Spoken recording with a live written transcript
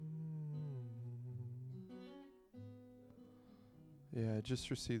Yeah, just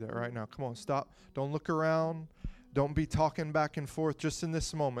receive that right now. Come on, stop. Don't look around. Don't be talking back and forth. Just in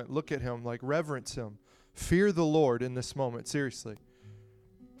this moment, look at him, like reverence him. Fear the Lord in this moment, seriously.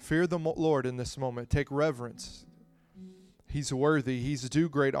 Fear the Lord in this moment. Take reverence. He's worthy. He's due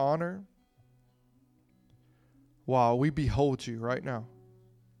great honor. Wow, we behold you right now.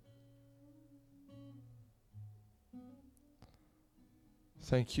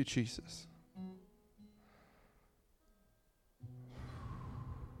 Thank you, Jesus.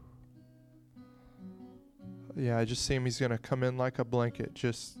 Yeah, I just see him. He's going to come in like a blanket.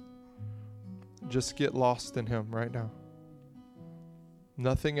 Just get lost in him right now.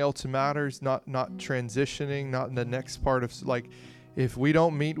 Nothing else matters. Not transitioning, not in the next part of, like, if we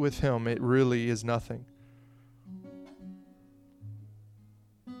don't meet with him, it really is nothing.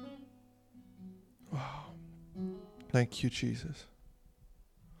 Wow. Thank you, Jesus.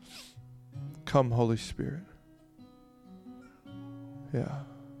 Come, Holy Spirit. Yeah.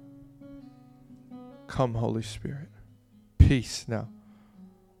 Come, Holy Spirit. Peace now.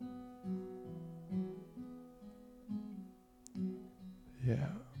 Yeah.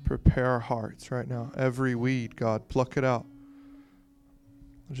 Prepare our hearts right now. Every weed, God, pluck it out.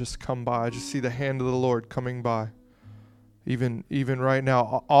 Just come by. I just see the hand of the Lord coming by. Even right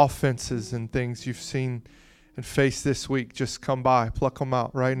now, offenses and things you've seen and faced this week, just come by. Pluck them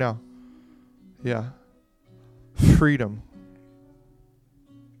out right now. Yeah. Freedom.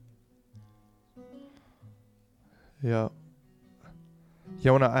 Yeah.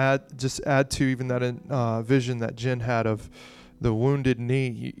 Yeah, I want to add to even that vision that Jen had of the wounded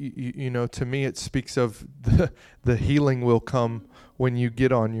knee. You know, to me it speaks of the healing will come when you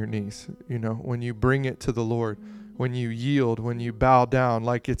get on your knees, you know, when you bring it to the Lord, when you yield, when you bow down.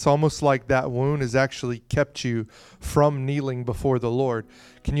 Like, it's almost like that wound has actually kept you from kneeling before the Lord.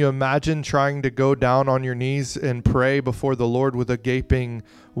 Can you imagine trying to go down on your knees and pray before the Lord with a gaping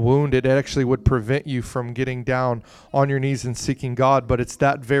wound? It actually would prevent you from getting down on your knees and seeking God, but it's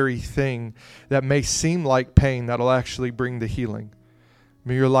that very thing that may seem like pain that'll actually bring the healing. I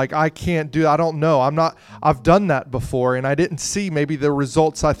mean, you're like, I can't do, I don't know. I've done that before and I didn't see maybe the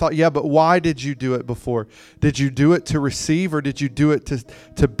results. I thought, yeah, but why did you do it before? Did you do it to receive, or did you do it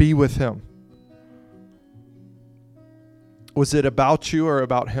to be with him? Was it about you or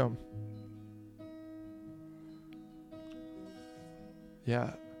about him?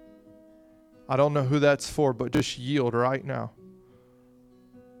 Yeah. I don't know who that's for, but just yield right now.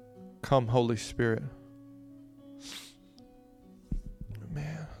 Come, Holy Spirit.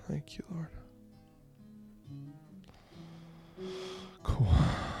 Man, thank you, Lord. Cool.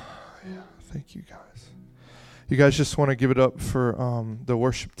 Yeah, thank you guys. You guys just want to give it up for the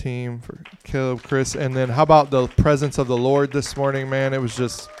worship team, for Caleb, Chris, and then how about the presence of the Lord this morning, man? It was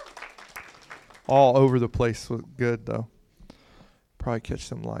just all over the place. Was good, though. Probably catch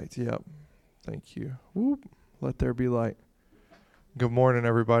some lights. Yep. Thank you. Whoop. Let there be light. Good morning,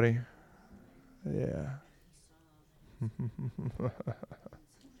 everybody. Yeah.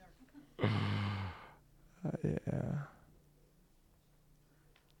 Yeah.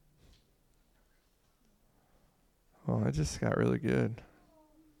 Well, it just got really good.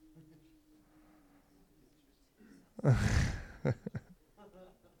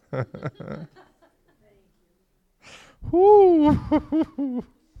 Woo.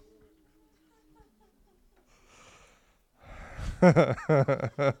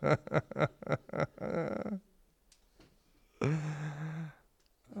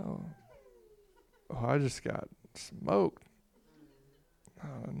 Oh, I just got smoked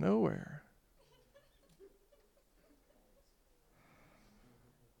out of nowhere.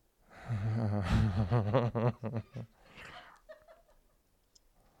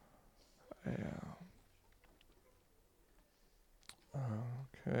 Yeah.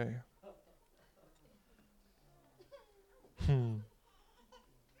 Okay.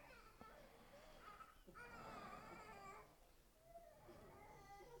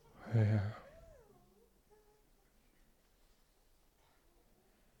 Yeah.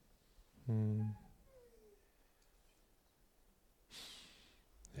 Yeah.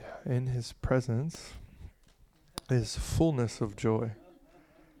 In his presence is fullness of joy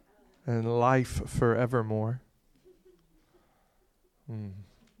and life forevermore.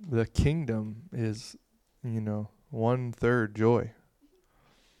 The kingdom is, 1/3 joy.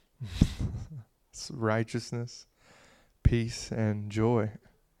 It's righteousness, peace, and joy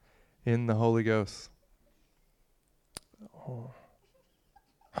in the Holy Ghost. Oh.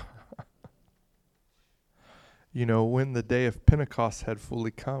 When the day of Pentecost had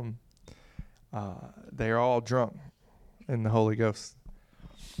fully come, they are all drunk in the Holy Ghost.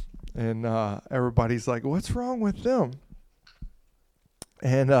 And everybody's like, what's wrong with them?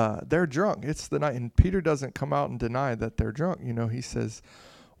 And they're drunk. It's the night. And Peter doesn't come out and deny that they're drunk. He says,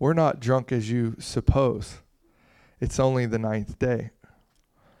 we're not drunk as you suppose. It's only the ninth day.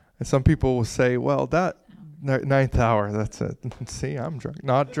 And some people will say, well, that ninth hour, that's it. See, I'm drunk.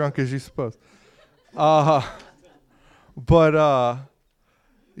 Not drunk as you suppose. But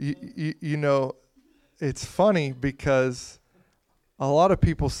it's funny because a lot of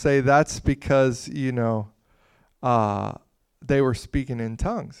people say that's because, they were speaking in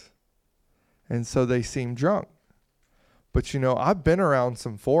tongues. And so they seem drunk. But, I've been around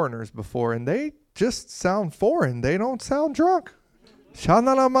some foreigners before, and they just sound foreign. They don't sound drunk. I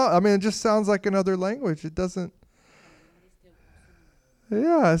mean, it just sounds like another language. It doesn't.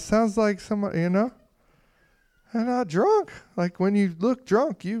 Yeah, it sounds like somebody, they're not drunk. Like when you look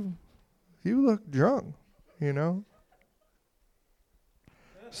drunk, you look drunk,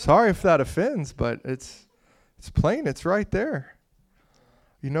 Sorry if that offends, but it's plain. It's right there,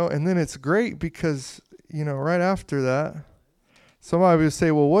 and then it's great because, right after that, somebody would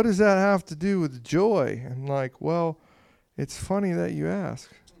say, well, what does that have to do with joy? And like, well, it's funny that you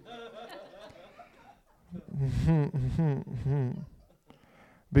ask.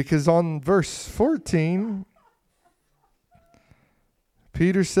 Because on verse 14,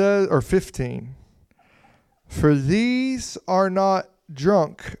 Peter says, or 15, for these are not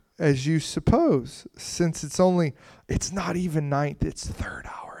drunk as you suppose, since it's not even ninth, it's third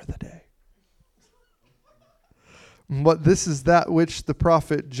hour of the day. But this is that which the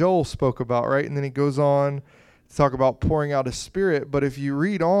prophet Joel spoke about, right? And then he goes on to talk about pouring out his spirit. But if you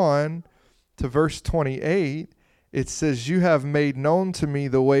read on to verse 28, it says, you have made known to me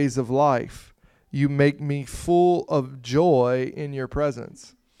the ways of life. You make me full of joy in your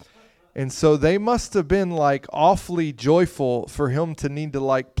presence. And so they must have been like awfully joyful for him to need to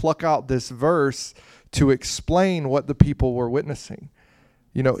like pluck out this verse to explain what the people were witnessing.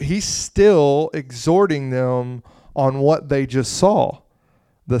 He's still exhorting them on what they just saw.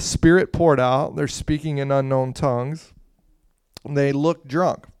 The Spirit poured out. They're speaking in unknown tongues. They look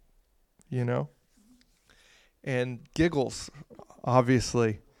drunk, and giggles,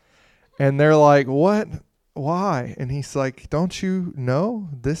 obviously. And they're like, what? Why? And he's like, don't you know?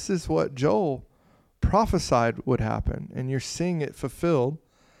 This is what Joel prophesied would happen, and you're seeing it fulfilled.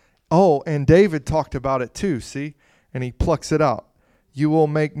 Oh, and David talked about it too, see? And he plucks it out. You will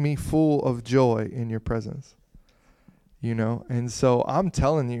make me full of joy in your presence. And so I'm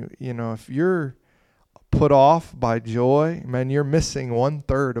telling you, if you're put off by joy, man, you're missing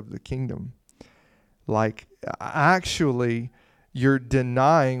 1/3 of the kingdom. Like, actually, you're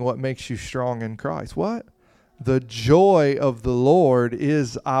denying what makes you strong in Christ. What? The joy of the Lord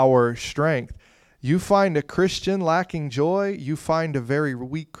is our strength. You find a Christian lacking joy, you find a very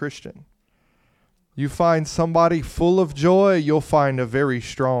weak Christian. You find somebody full of joy, you'll find a very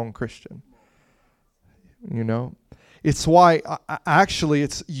strong Christian. It's why, actually,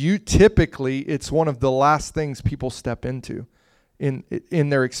 it's one of the last things people step into in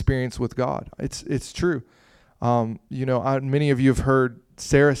their experience with God. It's true. Many of you have heard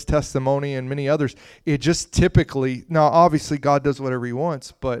Sarah's testimony and many others. It just typically, now obviously God does whatever he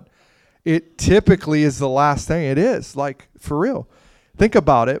wants, but it typically is the last thing. It is, like, for real. Think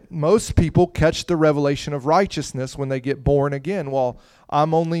about it. Most people catch the revelation of righteousness when they get born again. Well,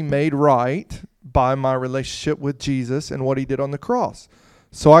 I'm only made right by my relationship with Jesus and what he did on the cross.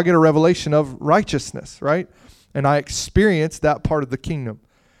 So I get a revelation of righteousness, right? And I experience that part of the kingdom.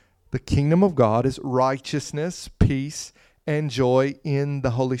 The kingdom of God is righteousness, peace, and joy in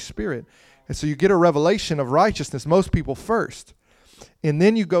the Holy Spirit. And so you get a revelation of righteousness, most people first. And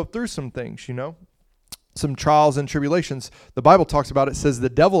then you go through some things, some trials and tribulations. The Bible talks about it, says the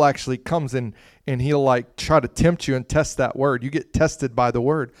devil actually comes in and he'll like try to tempt you and test that word. You get tested by the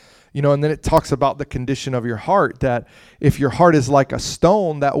word. And then it talks about the condition of your heart, that if your heart is like a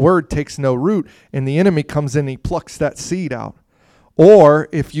stone, that word takes no root, and the enemy comes in and he plucks that seed out. Or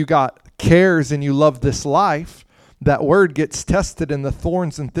if you got cares and you love this life, that word gets tested in the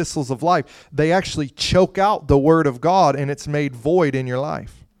thorns and thistles of life. They actually choke out the word of God, and it's made void in your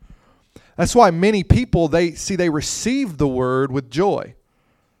life. That's why many people, they receive the word with joy.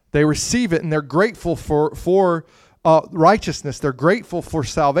 They receive it and they're grateful for righteousness. They're grateful for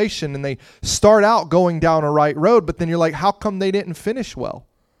salvation, and they start out going down a right road, but then you're like, how come they didn't finish well?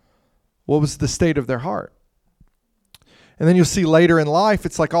 What was the state of their heart? And then you'll see later in life,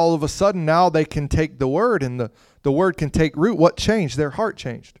 it's like all of a sudden now they can take the word, and the word can take root. What changed? Their heart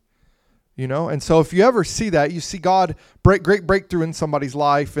changed. And so if you ever see that, you see God great breakthrough in somebody's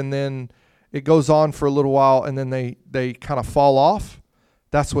life, and then it goes on for a little while, and then they kind of fall off.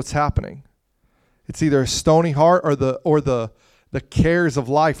 That's what's happening. It's either a stony heart or the The cares of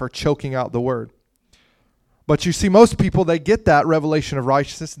life are choking out the word. But you see, most people, they get that revelation of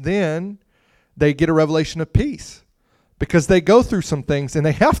righteousness, then they get a revelation of peace because they go through some things and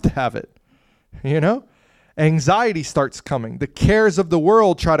they have to have it. You know? Anxiety starts coming. The cares of the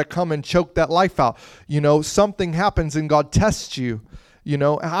world try to come and choke that life out. You know, something happens and God tests you. You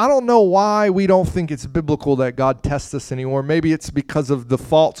know, I don't know why we don't think it's biblical that God tests us anymore. Maybe it's because of the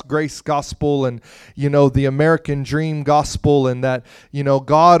false grace gospel and, you know, the American dream gospel, and that, you know,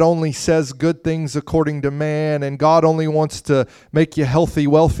 God only says good things according to man, and God only wants to make you healthy,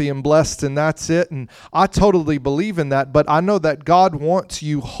 wealthy, and blessed, and that's it. And I totally believe in that, but I know that God wants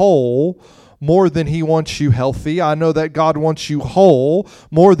you whole more than he wants you healthy. I know that God wants you whole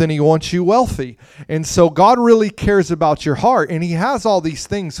more than he wants you wealthy. And so God really cares about your heart, and he has all these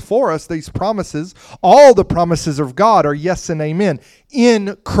things for us, these promises. All the promises of God are yes and amen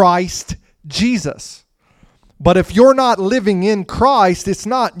in Christ Jesus. But if you're not living in Christ, it's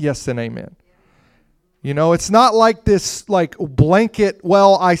not yes and amen. You know, it's not like this like blanket,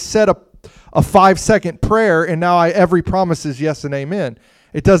 well, I said a 5-second prayer and now every promise is yes and amen.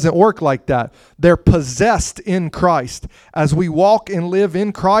 It doesn't work like that. They're possessed in Christ. As we walk and live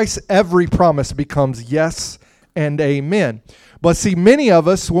in Christ, every promise becomes yes and amen. But see, many of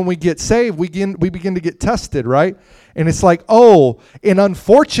us, when we get saved, we begin to get tested, right? And it's like, oh, and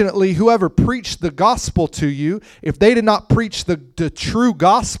unfortunately, whoever preached the gospel to you, if they did not preach the true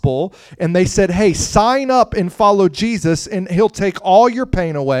gospel, and they said, hey, sign up and follow Jesus, and he'll take all your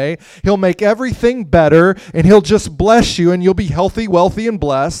pain away, he'll make everything better, and he'll just bless you, and you'll be healthy, wealthy, and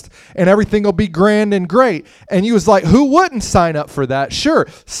blessed, and everything will be grand and great. And you was like, who wouldn't sign up for that? Sure,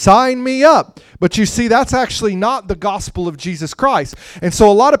 sign me up. But you see, that's actually not the gospel of Jesus Christ. And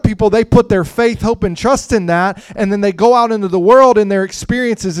so a lot of people, they put their faith, hope, and trust in that, and then they go out into the world and their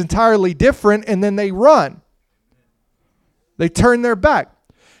experience is entirely different, and then they run. They turn their back.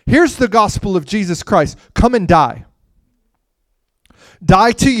 Here's the gospel of Jesus Christ. Come and die.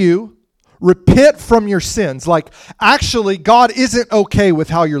 Die to you. Repent from your sins. Like, actually, God isn't okay with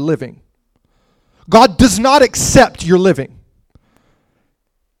how you're living. God does not accept your living.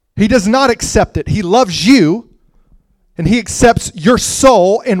 He does not accept it. He loves you. And he accepts your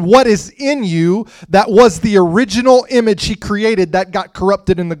soul and what is in you that was the original image he created that got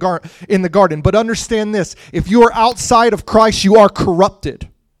corrupted in the garden. But understand this, if you are outside of Christ, you are corrupted.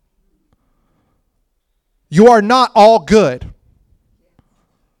 You are not all good.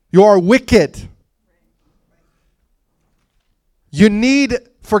 You are wicked. You need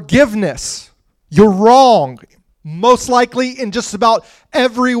forgiveness. You're wrong, most likely in just about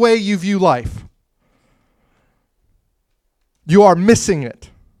every way you view life. You are missing it.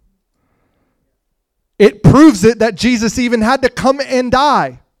 It proves it that Jesus even had to come and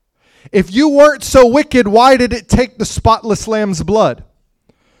die. If you weren't so wicked, why did it take the spotless lamb's blood?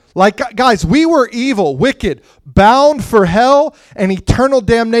 Like, guys, we were evil, wicked, bound for hell and eternal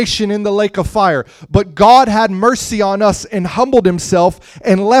damnation in the lake of fire. But God had mercy on us and humbled himself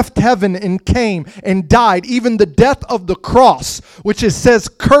and left heaven and came and died, even the death of the cross, which it says,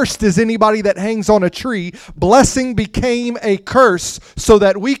 cursed is anybody that hangs on a tree. Blessing became a curse so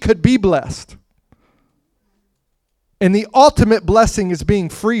that we could be blessed. And the ultimate blessing is being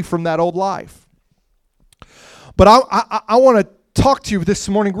free from that old life. But I want to talk to you this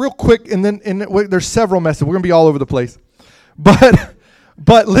morning real quick, and then there's several messages. We're going to be all over the place.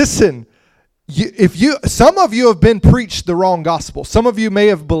 But listen, some of you have been preached the wrong gospel. Some of you may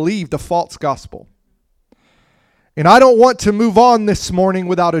have believed a false gospel. And I don't want to move on this morning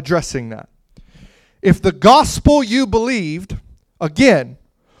without addressing that. If the gospel you believed, again,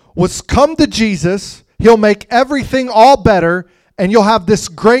 was come to Jesus, he'll make everything all better, and you'll have this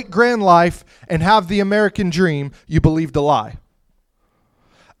great grand life and have the American dream, you believed a lie.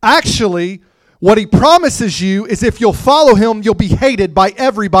 Actually, what he promises you is if you'll follow him, you'll be hated by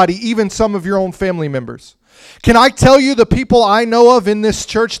everybody, even some of your own family members. Can I tell you the people I know of in this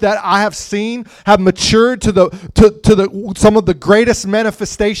church that I have seen have matured to some of the greatest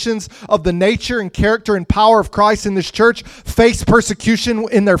manifestations of the nature and character and power of Christ in this church face persecution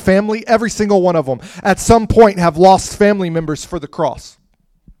in their family? Every single one of them at some point have lost family members for the cross.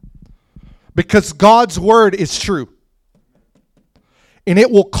 Because God's word is true. And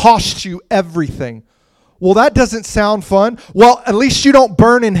it will cost you everything. Well, that doesn't sound fun. Well, at least you don't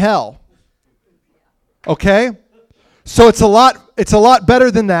burn in hell. Okay? So it's a lot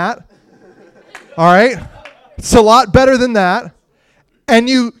better than that. All right? It's a lot better than that. and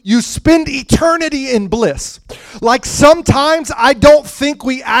you spend eternity in bliss. Like sometimes I don't think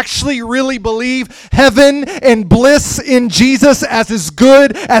we actually really believe heaven and bliss in Jesus as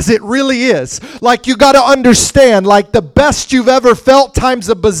good as it really is. Like you got to understand, like the best you've ever felt times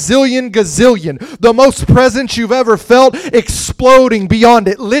a bazillion gazillion. The most presence you've ever felt exploding beyond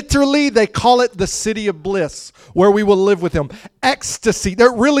it. Literally, they call it the city of bliss, where we will live with him. Ecstasy.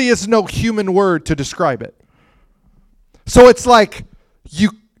 There really is no human word to describe it. So it's like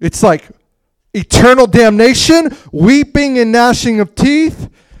eternal damnation, weeping and gnashing of teeth,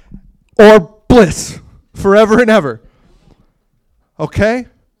 or bliss forever and ever. Okay?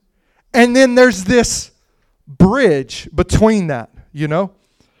 And then there's this bridge between that, you know?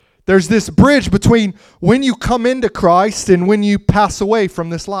 There's this bridge between when you come into Christ and when you pass away from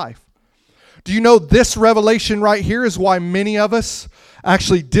this life. Do you know this revelation right here is why many of us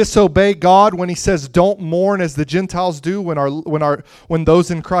actually disobey God when he says don't mourn as the Gentiles do when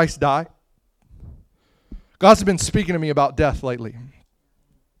those in Christ die? God's been speaking to me about death lately.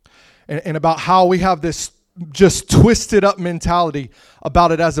 And about how we have this just twisted up mentality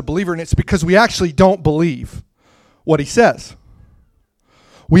about it as a believer, and it's because we actually don't believe what he says.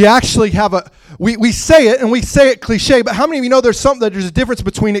 We actually have we say it, and we say it cliche, but how many of you know there's a difference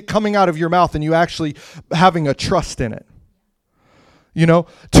between it coming out of your mouth and you actually having a trust in it? You know,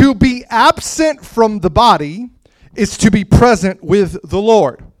 to be absent from the body is to be present with the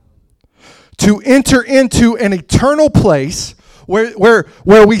Lord. To enter into an eternal place where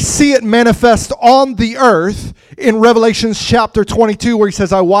we see it manifest on the earth in Revelation chapter 22, where he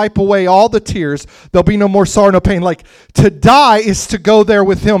says, I wipe away all the tears. There'll be no more sorrow, no pain. Like, to die is to go there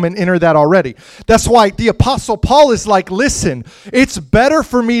with him and enter that already. That's why the Apostle Paul is like, listen, it's better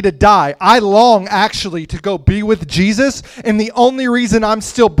for me to die. I long actually to go be with Jesus, and the only reason I'm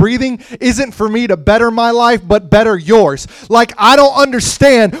still breathing isn't for me to better my life, but better yours. Like, I don't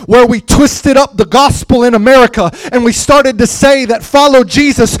understand where we twisted up the gospel in America, and we started to say that follow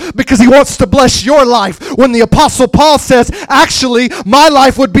Jesus because he wants to bless your life, when the Apostle Paul says, actually, my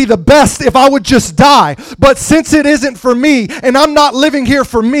life would be the best if I would just die. But since it isn't for me, and I'm not living here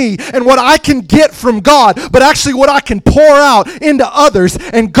for me and what I can get from God, but actually what I can pour out into others,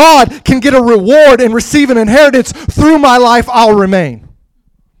 and God can get a reward and receive an inheritance through my life, I'll remain.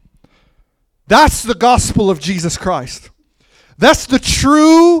 That's the gospel of Jesus Christ. That's the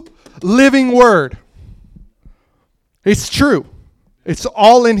true living word. It's true. It's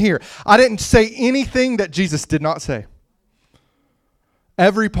all in here. I didn't say anything that Jesus did not say.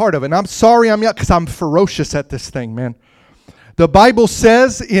 Every part of it. And I'm sorry I'm because I'm ferocious at this thing, man. The Bible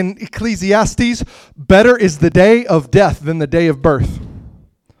says in Ecclesiastes, better is the day of death than the day of birth.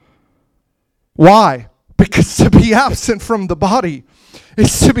 Why? Because to be absent from the body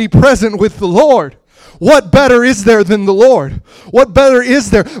is to be present with the Lord. What better is there than the Lord? What better is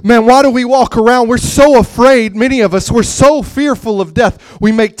there? Man, why do we walk around? We're so afraid, many of us, we're so fearful of death.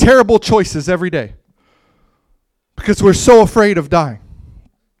 We make terrible choices every day because we're so afraid of dying.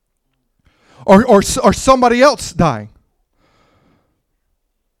 Or somebody else dying.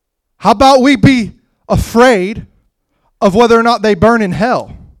 How about we be afraid of whether or not they burn in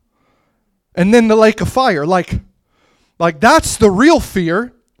hell and then the lake of fire? Like that's the real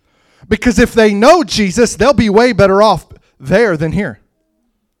fear. Because if they know Jesus, they'll be way better off there than here.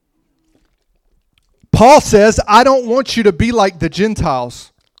 Paul says, I don't want you to be like the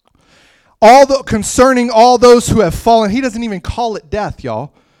Gentiles. Concerning all those who have fallen. He doesn't even call it death,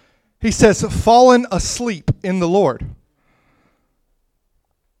 y'all. He says, fallen asleep in the Lord.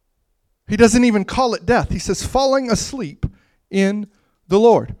 He doesn't even call it death. He says, falling asleep in the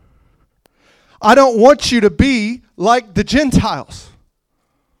Lord. I don't want you to be like the Gentiles.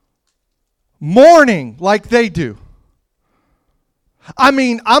 Mourning like they do. I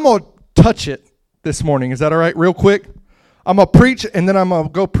mean, I'm going to touch it this morning. Is that all right? Real quick. I'm going to preach and then I'm going to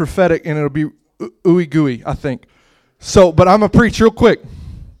go prophetic and it'll be ooey gooey, I think. But I'm going to preach real quick.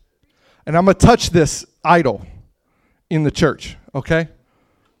 And I'm going to touch this idol in the church. Okay?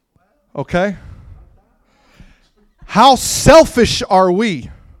 Okay? How selfish are we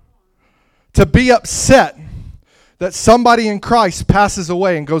to be upset that somebody in Christ passes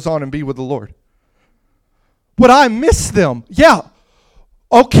away and goes on and be with the Lord? Would I miss them? Yeah.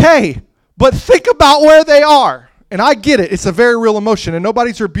 Okay. But think about where they are. And I get it. It's a very real emotion. And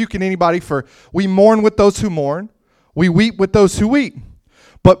nobody's rebuking anybody for, we mourn with those who mourn. We weep with those who weep.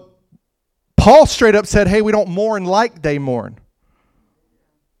 But Paul straight up said, hey, we don't mourn like they mourn.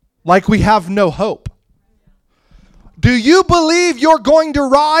 Like we have no hope. Do you believe you're going to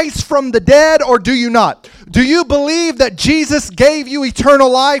rise from the dead or do you not? Do you believe that Jesus gave you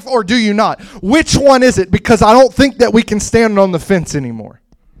eternal life or do you not? Which one is it? Because I don't think that we can stand on the fence anymore.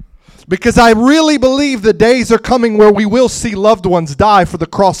 Because I really believe the days are coming where we will see loved ones die for the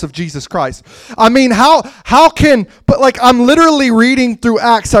cross of Jesus Christ. I mean, I'm literally reading through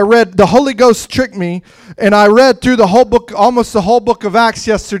Acts. I read, the Holy Ghost tricked me, and I read through the whole book, almost the whole book of Acts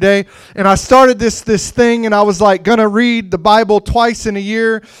yesterday, and I started this thing, and I was like going to read the Bible twice in a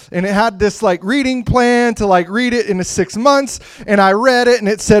year, and it had this like reading plan to like read it in the 6 months, and I read it, and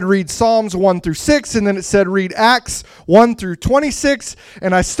it said read Psalms 1 through 6, and then it said read Acts 1 through 26,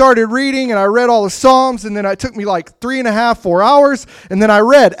 and I started reading, and I read all the Psalms, and then it took me like 3.5, 4 hours, and then I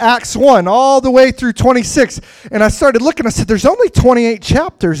read Acts 1 all the way through 26, and I started looking, I said, there's only 28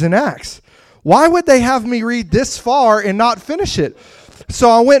 chapters in Acts. Why would they have me read this far and not finish it? So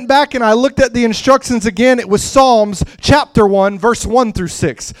I went back and I looked at the instructions again. It was Psalms chapter 1, verse 1 through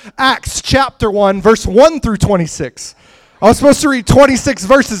 6. Acts chapter 1, verse 1 through 26. I was supposed to read 26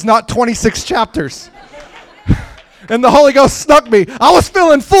 verses, not 26 chapters. And the Holy Ghost snuck me. I was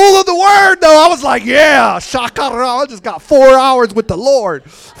feeling full of the word, though. I was like, yeah, shakara. I just got 4 hours with the Lord,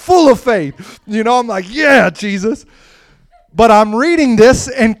 full of faith. You know, I'm like, yeah, Jesus. But I'm reading this,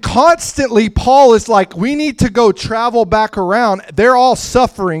 and constantly Paul is like, we need to go travel back around. They're all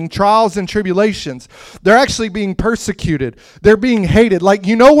suffering trials and tribulations. They're actually being persecuted. They're being hated. Like,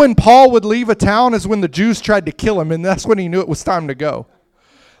 you know, when Paul would leave a town is when the Jews tried to kill him, and that's when he knew it was time to go.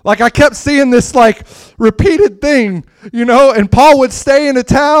 Like, I kept seeing this, like, repeated thing, you know, and Paul would stay in a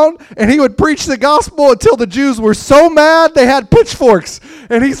town, and he would preach the gospel until the Jews were so mad they had pitchforks.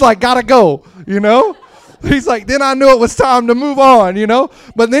 And he's like, gotta go, you know? He's like, then I knew it was time to move on, you know?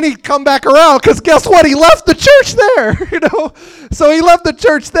 But then he'd come back around, because guess what? He left the church there, you know? So he left the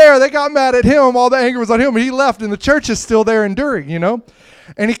church there. They got mad at him. All the anger was on him. He left, and the church is still there enduring, you know?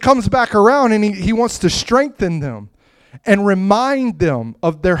 And he comes back around, and he wants to strengthen them and remind them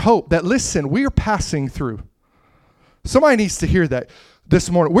of their hope that, listen, we're passing through. Somebody needs to hear that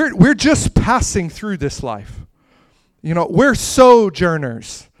this morning. We're just passing through this life. You know, we're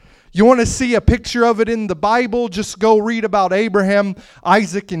sojourners. You want to see a picture of it in the Bible? Just go read about Abraham,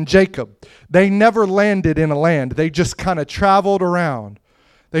 Isaac, and Jacob. They never landed in a land. They just kind of traveled around.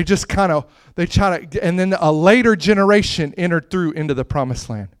 They and then a later generation entered through into the promised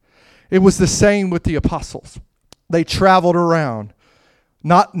land. It was the same with the apostles. They traveled around,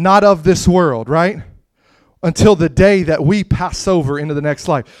 not of this world, right? Until the day that we pass over into the next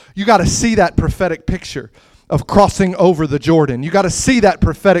life. You got to see that prophetic picture of crossing over the Jordan. You got to see that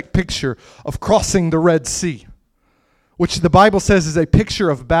prophetic picture of crossing the Red Sea, which the Bible says is a picture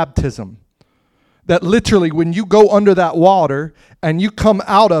of baptism. That literally when you go under that water and you come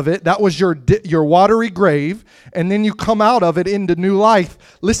out of it, that was your watery grave, and then you come out of it into new life.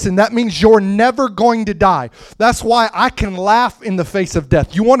 Listen, that means you're never going to die. That's why I can laugh in the face of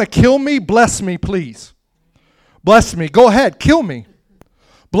death. You want to kill me? Bless me, please. Bless me. Go ahead, kill me.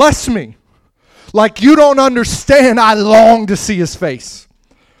 Bless me. Like you don't understand, I long to see his face.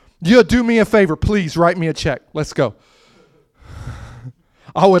 You do me a favor, please write me a check. Let's go.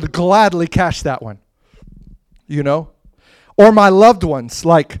 I would gladly cash that one. You know? Or my loved ones,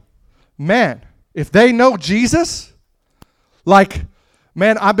 like, man, if they know Jesus, like,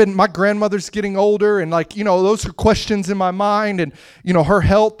 man, my grandmother's getting older, and like, you know, those are questions in my mind, and, you know, her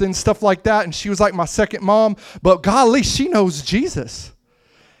health and stuff like that, and she was like my second mom, but golly, she knows Jesus.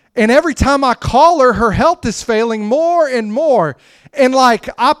 And every time I call her, her health is failing more and more. And like,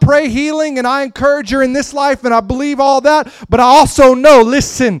 I pray healing and I encourage her in this life and I believe all that. But I also know,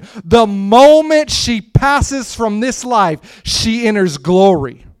 listen, the moment she passes from this life, she enters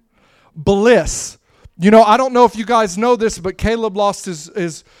glory, bliss. You know, I don't know if you guys know this, but Caleb lost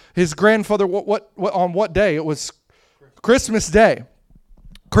his grandfather on what day? It was Christmas Day.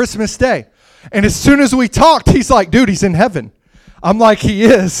 Christmas Day. And as soon as we talked, he's like, dude, he's in heaven. I'm like, he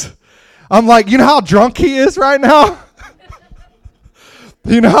is. I'm like, you know how drunk he is right now?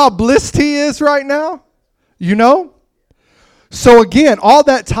 You know how blissed he is right now? You know? So again, all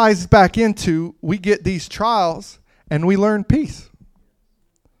that ties back into we get these trials and we learn peace.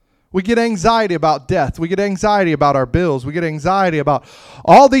 We get anxiety about death. We get anxiety about our bills. We get anxiety about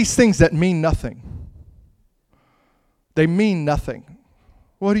all these things that mean nothing. They mean nothing.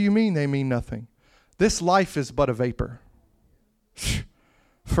 What do you mean they mean nothing? This life is but a vapor.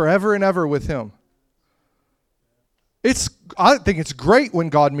 Forever and ever with him. I think it's great when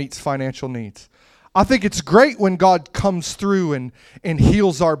God meets financial needs. I think it's great when God comes through and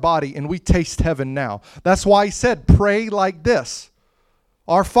heals our body and we taste heaven now. That's why he said, pray like this.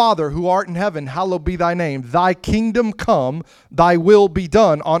 Our Father who art in heaven, hallowed be thy name. Thy kingdom come, thy will be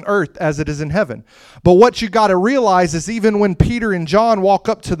done on earth as it is in heaven. But what you got to realize is even when Peter and John walk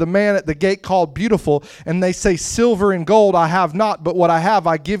up to the man at the gate called Beautiful, and they say, silver and gold I have not, but what I have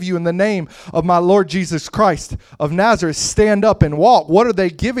I give you in the name of my Lord Jesus Christ of Nazareth. Stand up and walk. What are they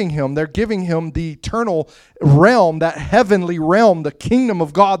giving him? They're giving him the eternal realm, that heavenly realm, the kingdom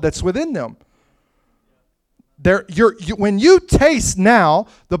of God that's within them. When you taste now,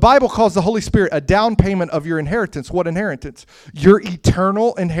 the Bible calls the Holy Spirit a down payment of your inheritance. What inheritance? Your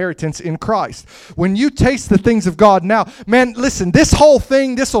eternal inheritance in Christ. When you taste the things of God now, man, listen, this whole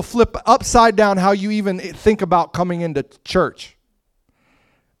thing, this will flip upside down how you even think about coming into church.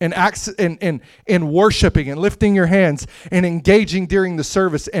 And worshiping and lifting your hands and engaging during the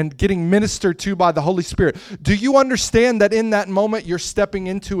service and getting ministered to by the Holy Spirit. Do you understand that in that moment you're stepping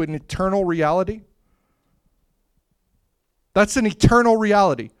into an eternal reality? That's an eternal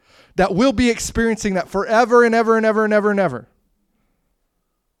reality that we'll be experiencing that forever and ever and ever and ever and ever.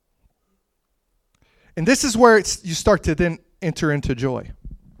 And this is where you start to then enter into joy.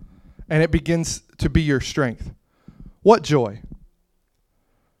 And it begins to be your strength. What joy?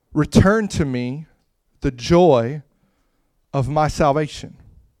 Return to me the joy of my salvation.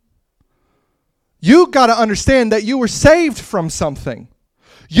 You got to understand that you were saved from something.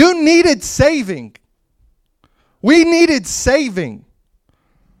 You needed saving. We needed saving.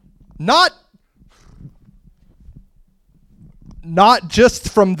 Not just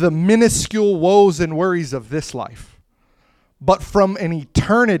from the minuscule woes and worries of this life, but from an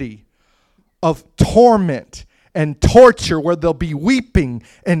eternity of torment and torture where there'll be weeping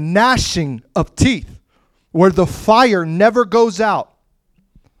and gnashing of teeth, where the fire never goes out.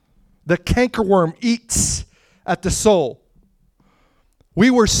 The cankerworm eats at the soul.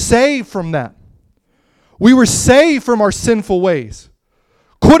 We were saved from that. We were saved from our sinful ways.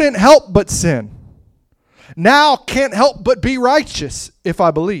 Couldn't help but sin. Now can't help but be righteous if I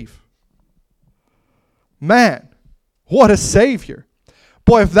believe. Man, what a Savior.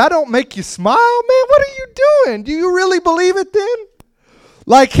 Boy, if that don't make you smile, man, what are you doing? Do you really believe it then?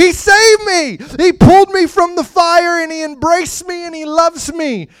 Like, he saved me. He pulled me from the fire and he embraced me and he loves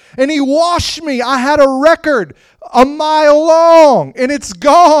me and he washed me. I had a record a mile long and it's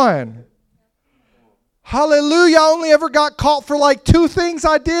gone. Hallelujah. I only ever got caught for like 2 things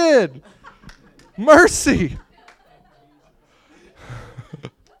I did. Mercy.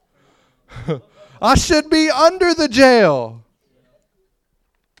 I should be under the jail.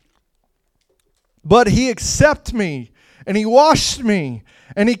 But he accepted me and he washed me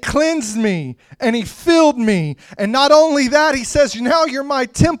and he cleansed me and he filled me. And not only that, he says, now you're my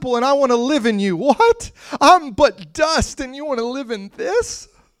temple and I want to live in you. What? I'm but dust and you want to live in this?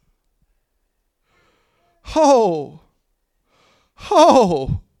 Oh.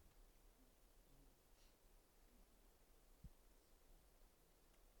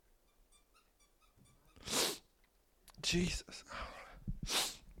 Jesus.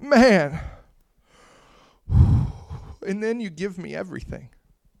 Man. And then you give me everything.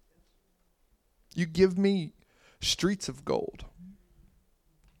 You give me streets of gold.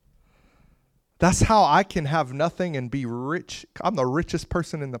 That's how I can have nothing and be rich. I'm the richest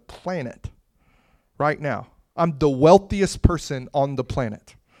person in the planet right now. I'm the wealthiest person on the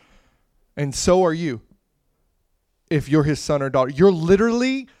planet. And so are you. If you're his son or daughter. You're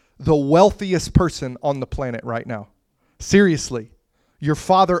literally the wealthiest person on the planet right now. Seriously. Your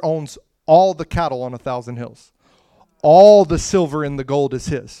father owns all the cattle on 1,000 hills. All the silver and the gold is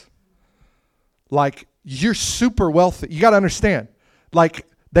his. Like, you're super wealthy. You got to understand. Like,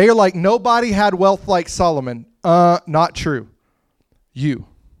 they are like, nobody had wealth like Solomon. Not true. You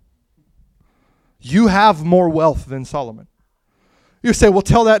have more wealth than Solomon. You say, well,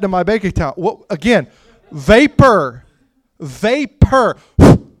 tell that to my bank account. Well, again, vapor,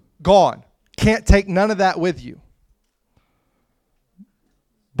 gone. Can't take none of that with you.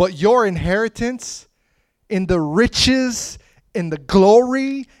 But your inheritance in the riches, in the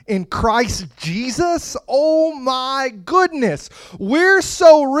glory, in Christ Jesus, oh my goodness. We're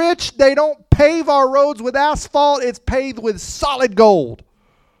so rich, they don't pave our roads with asphalt. It's paved with solid gold.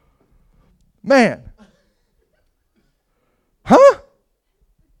 Man. Huh?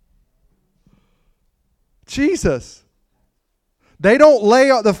 Jesus. They don't lay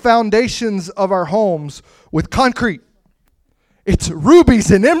out the foundations of our homes with concrete. It's rubies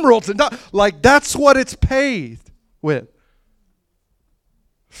and emeralds and like that's what it's paved with.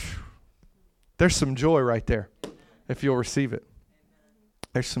 There's some joy right there if you'll receive it.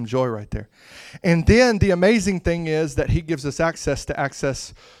 There's some joy right there. And then the amazing thing is that he gives us access to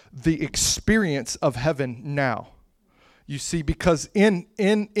access the experience of heaven now. You see, because in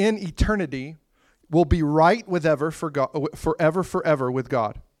eternity, we'll be right with forever with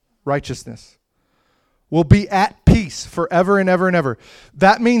God. Righteousness. We'll be at peace forever and ever and ever.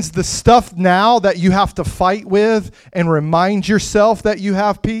 That means the stuff now that you have to fight with and remind yourself that you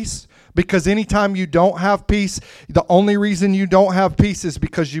have peace, because anytime you don't have peace, the only reason you don't have peace is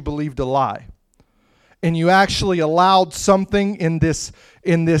because you believed a lie. And you actually allowed something in this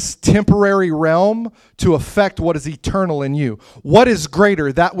temporary realm to affect what is eternal in you. What is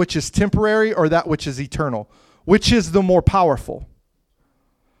greater, that which is temporary or that which is eternal? Which is the more powerful?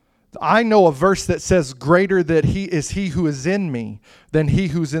 I know a verse that says, greater that he who is in me than he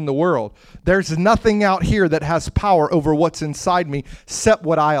who's in the world. There's nothing out here that has power over what's inside me except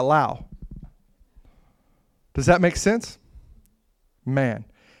what I allow. Does that make sense? Man.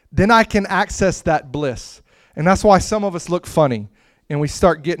 Then I can access that bliss. And that's why some of us look funny and we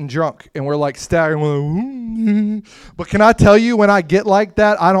start getting drunk and we're like staggering. But can I tell you, when I get like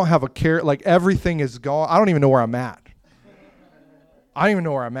that, I don't have a care. Like, everything is gone. I don't even know where I'm at. I don't even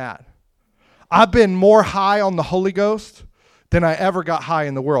know where I'm at. I've been more high on the Holy Ghost than I ever got high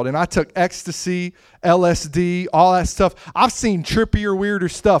in the world. And I took ecstasy, LSD, all that stuff. I've seen trippier, weirder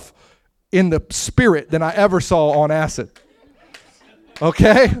stuff in the spirit than I ever saw on acid.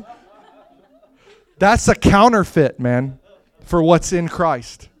 Okay? That's a counterfeit, man, for what's in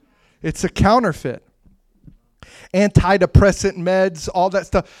Christ. It's a counterfeit. Antidepressant meds, all that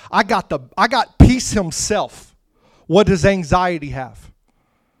stuff. I got peace himself. What does anxiety have?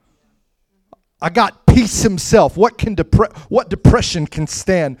 I got peace himself. What depression can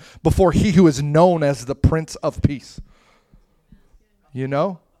stand before he who is known as the Prince of Peace? You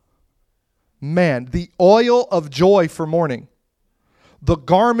know? Man, the oil of joy for mourning. The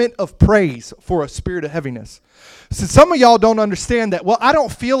garment of praise for a spirit of heaviness. So some of y'all don't understand that. Well, I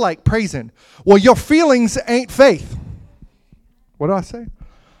don't feel like praising. Well, your feelings ain't faith. What did I say?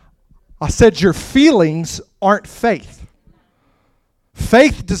 I said your feelings aren't faith.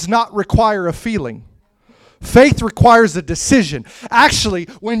 Faith does not require a feeling. Faith requires a decision. Actually,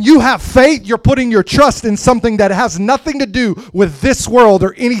 when you have faith, you're putting your trust in something that has nothing to do with this world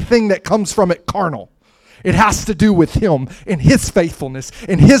or anything that comes from it carnal. It has to do with Him and His faithfulness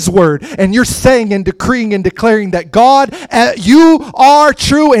and His word. And you're saying and decreeing and declaring that God, you are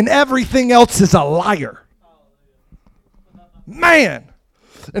true and everything else is a liar. Man.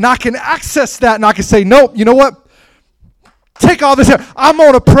 And I can access that and I can say, nope, you know what? Take all this here. I'm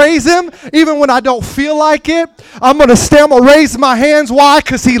going to praise Him even when I don't feel like it. I'm going to stand, I'm going to raise my hands. Why?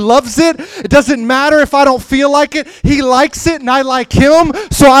 Because He loves it. It doesn't matter if I don't feel like it. He likes it and I like Him.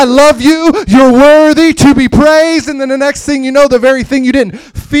 So I love you. You're worthy to be praised. And then the next thing you know, the very thing you didn't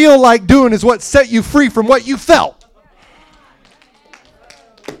feel like doing is what set you free from what you felt.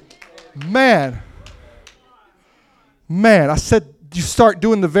 Man, I said, you start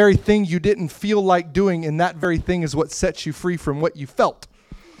doing the very thing you didn't feel like doing, and that very thing is what sets you free from what you felt.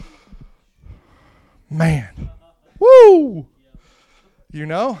 Man. Woo! You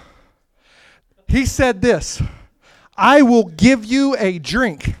know? He said this, I will give you a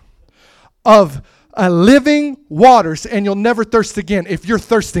drink of a living waters, and you'll never thirst again. If you're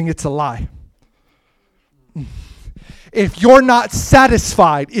thirsting, it's a lie. If you're not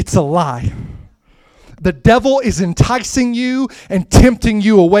satisfied, it's a lie. The devil is enticing you and tempting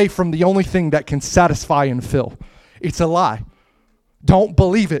you away from the only thing that can satisfy and fill. It's a lie. Don't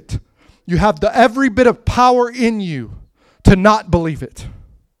believe it. You have every bit of power in you to not believe it.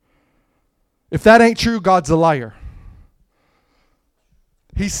 If that ain't true, God's a liar.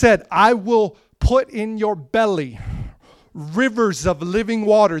 He said, I will put in your belly rivers of living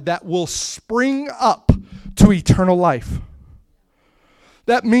water that will spring up to eternal life.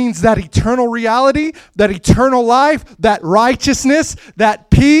 That means that eternal reality, that eternal life, that righteousness,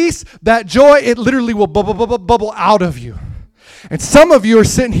 that peace, that joy, it literally will bubble out of you. And some of you are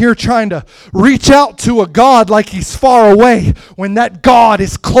sitting here trying to reach out to a God like He's far away when that God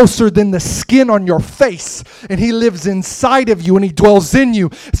is closer than the skin on your face and He lives inside of you and He dwells in you.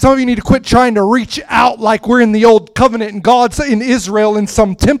 Some of you need to quit trying to reach out like we're in the old covenant and God's in Israel in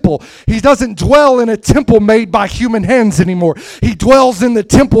some temple. He doesn't dwell in a temple made by human hands anymore. He dwells in the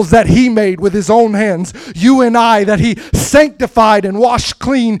temples that He made with His own hands. You and I, that He sanctified and washed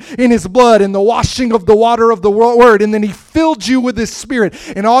clean in His blood and the washing of the water of the word, and then He filled you with His Spirit,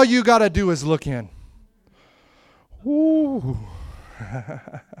 and all you got to do is look in. Ooh.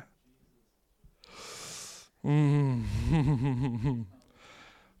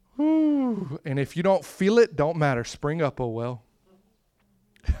 Ooh. And if you don't feel it, don't matter. Spring up a well.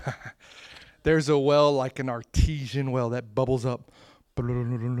 There's a well like an artesian well that bubbles up.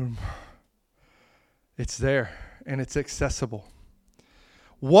 It's there and it's accessible.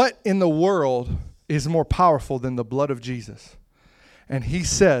 What in the world is more powerful than the blood of Jesus? And he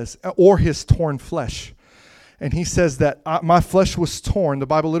says, or his torn flesh. And he says that my flesh was torn. The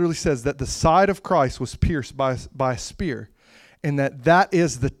Bible literally says that the side of Christ was pierced by a spear. And that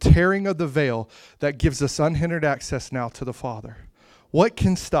is the tearing of the veil that gives us unhindered access now to the Father. What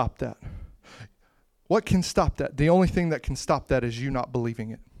can stop that? What can stop that? The only thing that can stop that is you not believing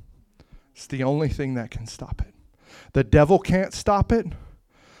it. It's the only thing that can stop it. The devil can't stop it.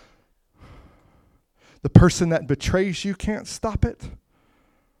 The person that betrays you can't stop it.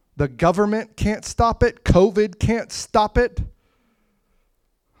 The government can't stop it. COVID can't stop it.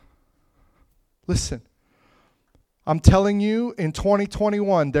 Listen, I'm telling you, in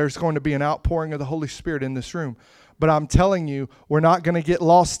 2021, there's going to be an outpouring of the Holy Spirit in this room. But I'm telling you, we're not going to get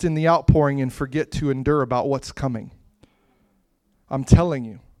lost in the outpouring and forget to endure about what's coming. I'm telling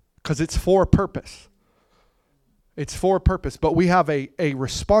you, because it's for a purpose. It's for a purpose. But we have a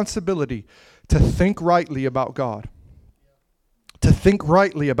responsibility to think rightly about God. To think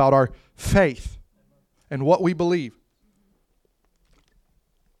rightly about our faith and what we believe.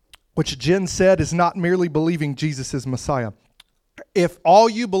 Which Jen said is not merely believing Jesus is Messiah. If all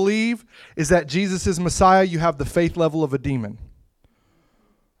you believe is that Jesus is Messiah, you have the faith level of a demon.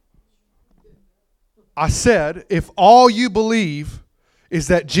 I said, if all you believe is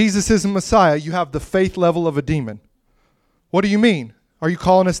that Jesus is Messiah, you have the faith level of a demon. What do you mean? Are you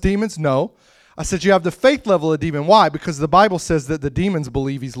calling us demons? No. I said you have the faith level of a demon. Why? Because the Bible says that the demons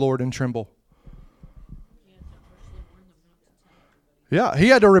believe he's Lord and tremble. Yeah, he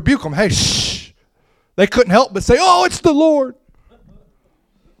had to rebuke them. Hey, shh. They couldn't help but say, oh, it's the Lord.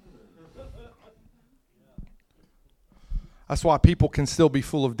 That's why people can still be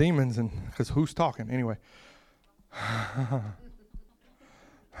full of demons, and because who's talking? Anyway.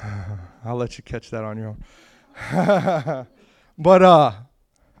 I'll let you catch that on your own. But,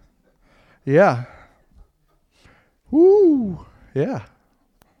 yeah. Woo. Yeah.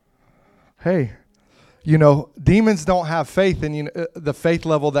 Hey. You know, demons don't have faith in the faith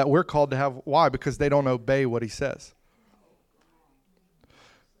level that we're called to have. Why? Because they don't obey what he says.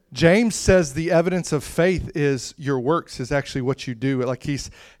 James says the evidence of faith is your works, is actually what you do. Like he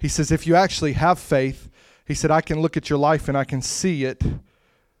says, if you actually have faith, he said, I can look at your life and I can see it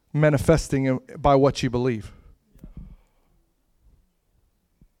manifesting by what you believe.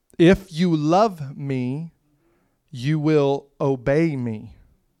 If you love me, you will obey me.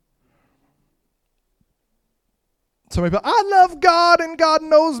 Somebody go, I love God and God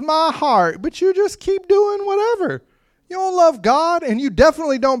knows my heart, but you just keep doing whatever. You don't love God and you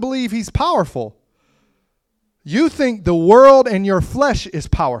definitely don't believe he's powerful. You think the world and your flesh is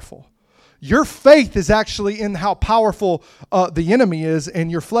powerful. Your faith is actually in how powerful the enemy is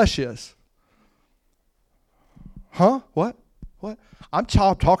and your flesh is. Huh? What? I'm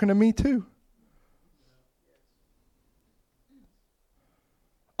talking to me too.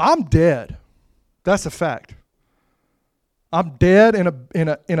 I'm dead. That's a fact. I'm dead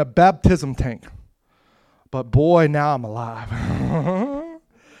in a baptism tank. But boy, now I'm alive.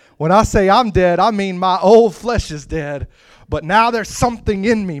 When I say I'm dead, I mean my old flesh is dead. But now there's something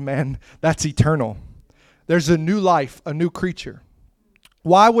in me, man, that's eternal. There's a new life, a new creature.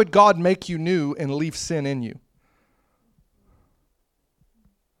 Why would God make you new and leave sin in you?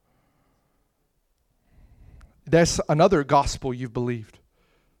 That's another gospel you've believed.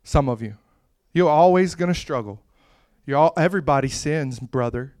 Some of you. You're always going to struggle. Everybody sins,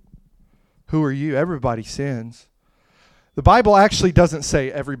 brother. Who are you? Everybody sins. The Bible actually doesn't say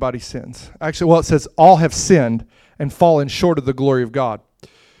everybody sins. Actually, well, it says all have sinned and fallen short of the glory of God.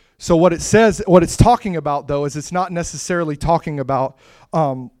 So what it says, what it's talking about, though, is it's not necessarily talking about,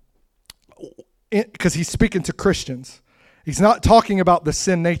 because he's speaking to Christians. He's not talking about the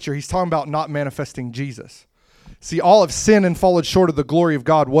sin nature. He's talking about not manifesting Jesus. See, all have sinned and fallen short of the glory of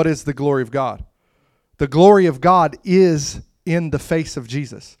God. What is the glory of God? The glory of God is in the face of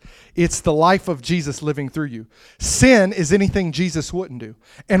Jesus. It's the life of Jesus living through you. Sin is anything Jesus wouldn't do.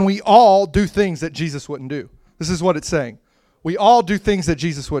 And we all do things that Jesus wouldn't do. This is what it's saying. We all do things that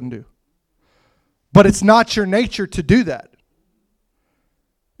Jesus wouldn't do. But it's not your nature to do that.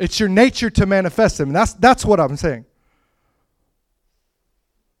 It's your nature to manifest them. And that's what I'm saying.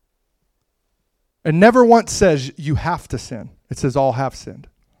 It never once says you have to sin. It says all have sinned.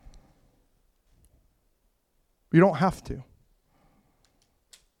 You don't have to.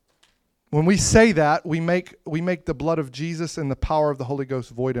 When we say that, we make the blood of Jesus and the power of the Holy Ghost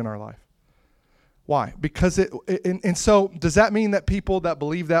void in our life. Why? Because and so does that mean that people that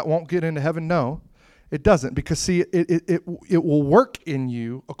believe that won't get into heaven? No, it doesn't. Because see, it will work in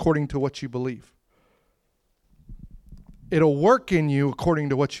you according to what you believe. It'll work in you according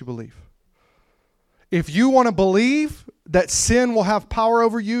to what you believe. If you want to believe that sin will have power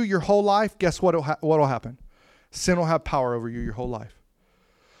over you your whole life, guess what will happen? Sin will have power over you your whole life.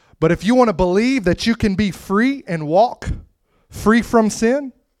 But if you want to believe that you can be free and walk free from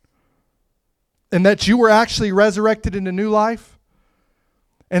sin, and that you were actually resurrected into new life,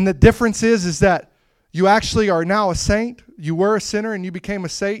 and the difference is that you actually are now a saint. You were a sinner and you became a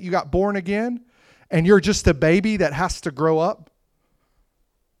saint. You got born again, and you're just a baby that has to grow up.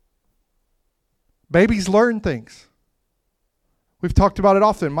 Babies learn things. We've talked about it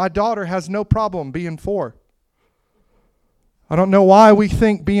often. My daughter has no problem being 4. I don't know why we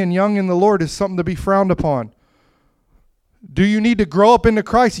think being young in the Lord is something to be frowned upon. Do you need to grow up into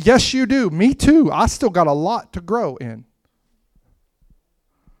Christ? Yes, you do. Me too. I still got a lot to grow in.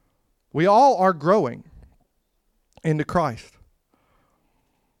 We all are growing into Christ.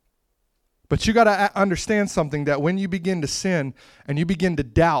 But you got to understand something, that when you begin to sin and you begin to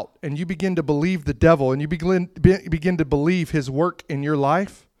doubt and you begin to believe the devil and you begin to believe his work in your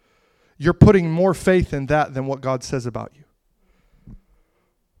life, you're putting more faith in that than what God says about you.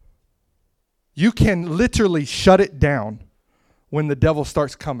 You can literally shut it down when the devil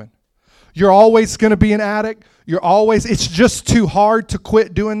starts coming. You're always going to be an addict. It's just too hard to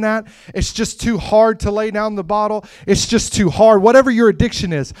quit doing that. It's just too hard to lay down the bottle. It's just too hard. Whatever your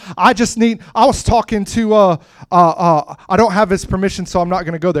addiction is. I was talking to, I don't have his permission, so I'm not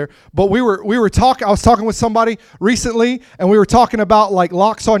going to go there. But I was talking with somebody recently, and we were talking about like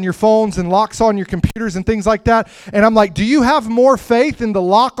locks on your phones and locks on your computers and things like that. And I'm like, do you have more faith in the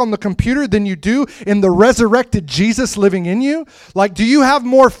lock on the computer than you do in the resurrected Jesus living in you? Like, do you have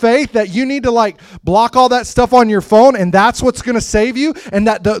more faith that you need to like block all that stuff on your phone and that's what's going to save you, and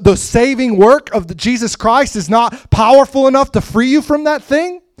that the saving work of the Jesus Christ is not powerful enough to free you from that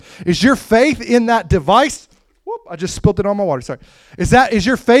thing? Is your faith in that device? Whoop, I just spilled it on my water. Sorry. Is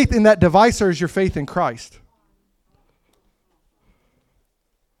your faith in that device, or is your faith in Christ?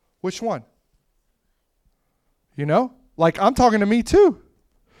 Which one? You know? Like, I'm talking to me too.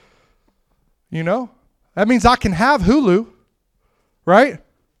 You know? That means I can have Hulu, right?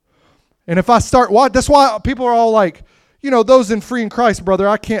 And if I start watching, that's why people are all like, those in Free in Christ, brother,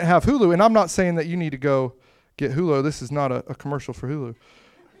 I can't have Hulu. And I'm not saying that you need to go get Hulu. This is not a commercial for Hulu.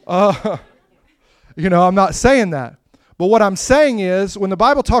 I'm not saying that. But what I'm saying is, when the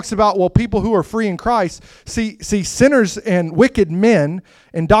Bible talks about, people who are free in Christ, see sinners and wicked men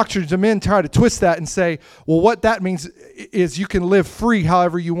and doctrines of men try to twist that and say, what that means is you can live free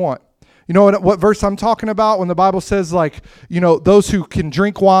however you want. You know what verse I'm talking about when the Bible says, like, those who can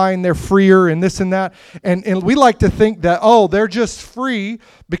drink wine, they're freer and this and that. And we like to think that, they're just free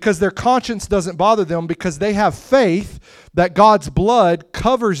because their conscience doesn't bother them because they have faith that God's blood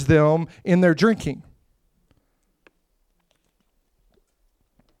covers them in their drinking.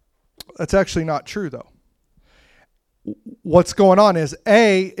 That's actually not true, though. What's going on is,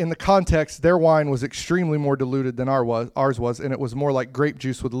 in the context, their wine was extremely more diluted than ours was, and it was more like grape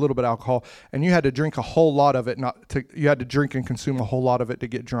juice with a little bit of alcohol, and you had to drink a whole lot of it. You had to drink and consume a whole lot of it to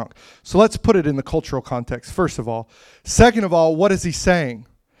get drunk. So let's put it in the cultural context, first of all. Second of all, what is he saying?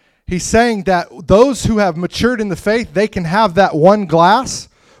 He's saying that those who have matured in the faith, they can have that one glass,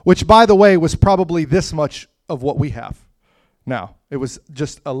 which, by the way, was probably this much of what we have now. It was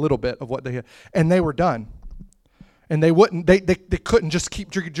just a little bit of what they had, and they were done. And they couldn't just keep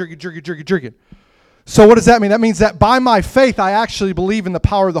drinking. So what does that mean? That means that by my faith, I actually believe in the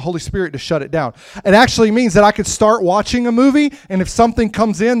power of the Holy Spirit to shut it down. It actually means that I could start watching a movie, and if something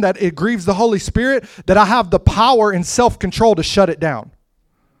comes in that it grieves the Holy Spirit, that I have the power and self-control to shut it down.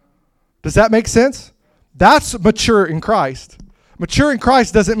 Does that make sense? That's mature in Christ. Mature in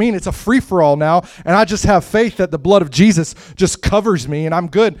Christ doesn't mean it's a free-for-all now, and I just have faith that the blood of Jesus just covers me, and I'm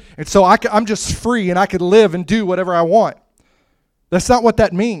good. And so I'm just free, and I can live and do whatever I want. That's not what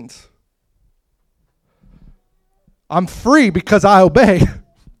that means. I'm free because I obey.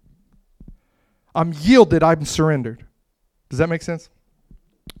 I'm yielded. I'm surrendered. Does that make sense?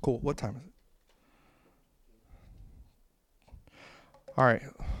 Cool. What time is it? All right.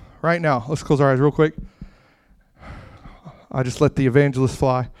 Right now, let's close our eyes real quick. I just let the evangelist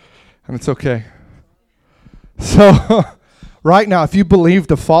fly, and it's okay. So right now, if you believe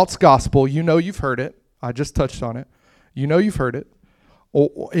the false gospel, you've heard it. I just touched on it. You've heard it.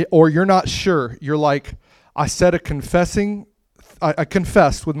 Or you're not sure. You're like, I confessed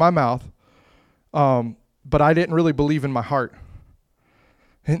with my mouth, but I didn't really believe in my heart.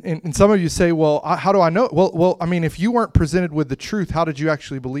 And some of you say, how do I know? Well, I mean, if you weren't presented with the truth, how did you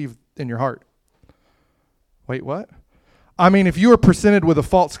actually believe in your heart? Wait, what? I mean, if you were presented with a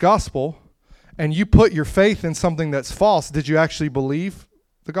false gospel and you put your faith in something that's false, did you actually believe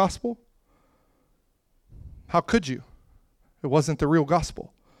the gospel? How could you? It wasn't the real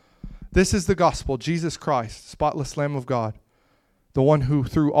gospel. This is the gospel. Jesus Christ, spotless Lamb of God, the one who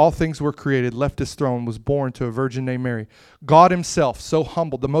through all things were created, left his throne, was born to a virgin named Mary. God himself, so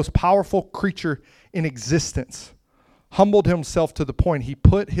humbled, the most powerful creature in existence, humbled himself to the point he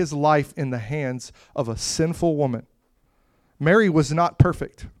put his life in the hands of a sinful woman. Mary was not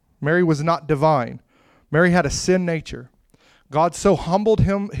perfect. Mary was not divine. Mary had a sin nature. God so humbled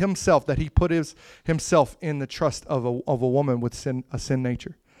himself that he put himself in the trust of a woman with a sin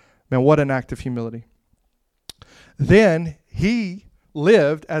nature. Man, what an act of humility. Then he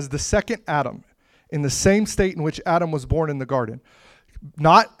lived as the second Adam in the same state in which Adam was born in the garden,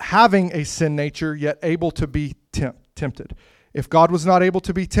 not having a sin nature, yet able to be tempted. If God was not able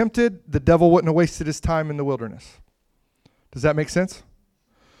to be tempted, the devil wouldn't have wasted his time in the wilderness. Does that make sense?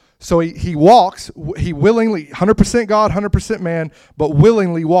 So he walks, he willingly, 100% God, 100% man, but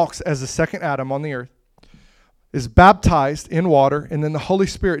willingly walks as the second Adam on the earth, is baptized in water, and then the Holy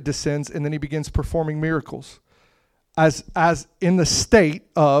Spirit descends, and then he begins performing miracles as in the state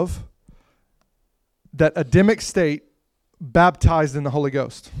of that Adamic state, baptized in the Holy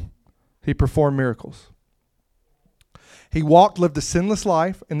Ghost. He performed miracles. He walked, lived a sinless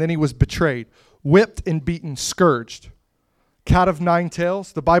life, and then he was betrayed, whipped and beaten, scourged. Cat of nine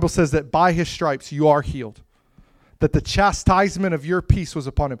tails. The Bible says that by his stripes you are healed. That the chastisement of your peace was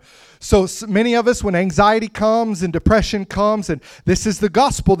upon him. So many of us, when anxiety comes and depression comes, and this is the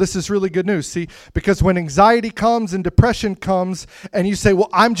gospel, this is really good news. See, because when anxiety comes and depression comes, and you say, well,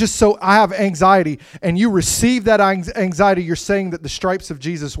 I have anxiety, and you receive that anxiety, you're saying that the stripes of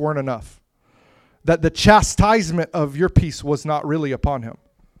Jesus weren't enough. That the chastisement of your peace was not really upon him.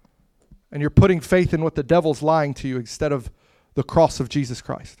 And you're putting faith in what the devil's lying to you instead of the cross of Jesus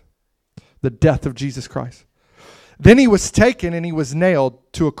Christ, the death of Jesus Christ. Then he was taken and he was nailed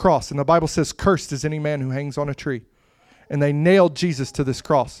to a cross. And the Bible says, cursed is any man who hangs on a tree. And they nailed Jesus to this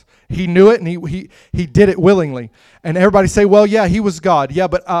cross. He knew it, and he did it willingly. And everybody say, well, yeah, he was God. Yeah,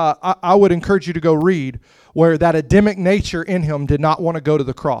 but I would encourage you to go read where that Adamic nature in him did not want to go to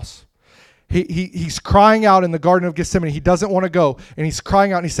the cross. He's crying out in the Garden of Gethsemane. He doesn't want to go. And he's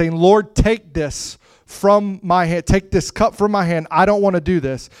crying out and he's saying, Lord, take this from my hand. Take this cup from my hand. I don't want to do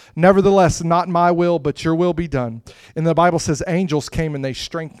this. Nevertheless, not my will, but your will be done. And the Bible says angels came and they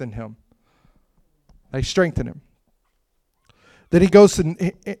strengthened him. They strengthened him. Then he goes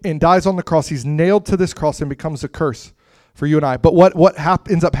and dies on the cross. He's nailed to this cross and becomes a curse for you and I. But what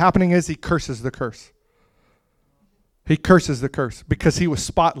ends up happening is he curses the curse. He curses the curse because he was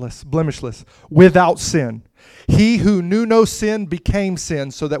spotless, blemishless, without sin. He who knew no sin became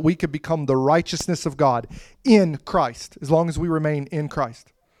sin so that we could become the righteousness of God in Christ, as long as we remain in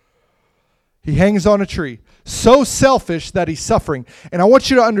Christ. He hangs on a tree, so selfish that he's suffering. And I want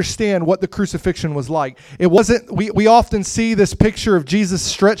you to understand what the crucifixion was like. It wasn't, we often see this picture of Jesus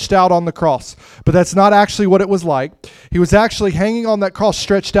stretched out on the cross, but that's not actually what it was like. He was actually hanging on that cross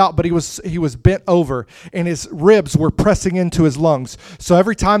stretched out, but he was bent over, and his ribs were pressing into his lungs. So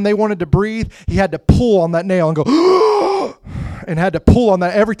every time they wanted to breathe, he had to pull on that nail and go, and had to pull on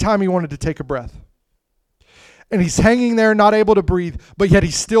that every time he wanted to take a breath. And he's hanging there, not able to breathe, but yet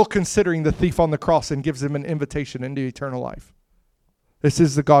he's still considering the thief on the cross and gives him an invitation into eternal life. This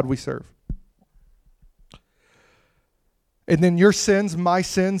is the God we serve. And then your sins, my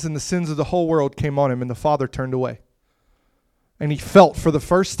sins, and the sins of the whole world came on him, and the Father turned away. And he felt for the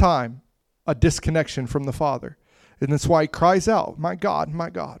first time a disconnection from the Father. And that's why he cries out, my God,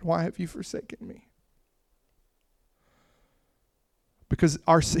 why have you forsaken me? Because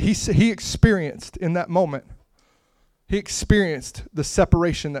he experienced in that moment, he experienced the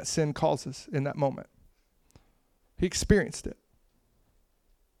separation that sin causes in that moment. He experienced it.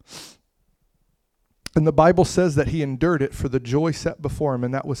 And the Bible says that he endured it for the joy set before him,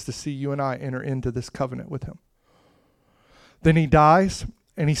 and that was to see you and I enter into this covenant with him. Then he dies,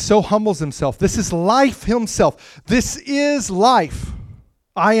 and he so humbles himself. This is life himself. This is life.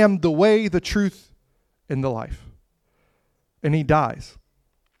 I am the way, the truth, and the life. And he dies.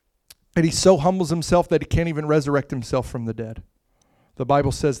 And he so humbles himself that he can't even resurrect himself from the dead. The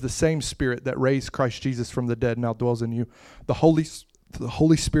Bible says the same Spirit that raised Christ Jesus from the dead now dwells in you. The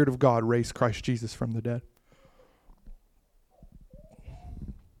Holy Spirit of God raised Christ Jesus from the dead.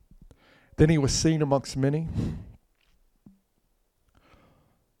 Then he was seen amongst many.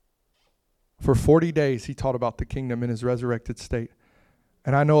 For 40 days he taught about the kingdom in his resurrected state.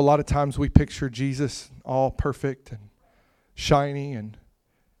 And I know a lot of times we picture Jesus all perfect and shiny,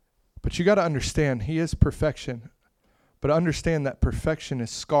 but you got to understand, he is perfection, But understand that perfection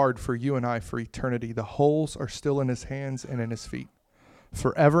is scarred for you and I for eternity. The holes are still in his hands and in his feet.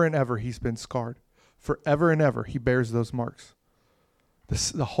 Forever and ever he's been scarred. Forever and ever he bears those marks.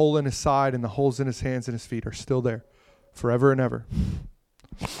 The hole in his side and the holes in his hands and his feet are still there. Forever and ever.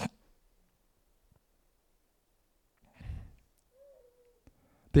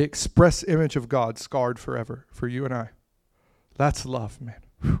 The express image of God scarred forever for you and I. That's love, man.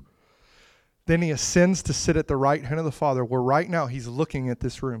 Whew. Then he ascends to sit at the right hand of the Father, where right now he's looking at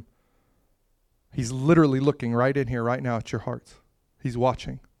this room. He's literally looking right in here, right now at your hearts. He's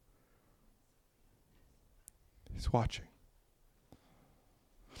watching. He's watching.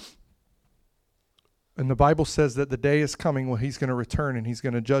 And the Bible says that the day is coming when he's going to return and he's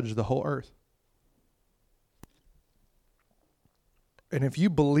going to judge the whole earth. And if you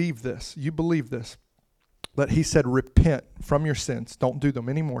believe this, that he said, repent from your sins. Don't do them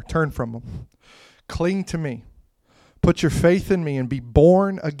anymore. Turn from them. Cling to me. Put your faith in me and be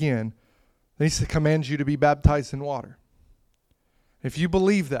born again. Then he commands you to be baptized in water. If you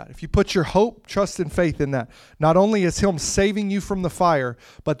believe that, if you put your hope, trust, and faith in that, not only is him saving you from the fire,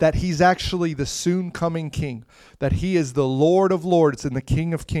 but that he's actually the soon coming king, that he is the Lord of lords and the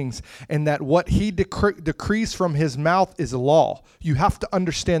King of kings, and that what he decrees from his mouth is law. You have to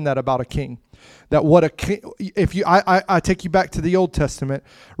understand that about a king. That what a king, I take you back to the Old Testament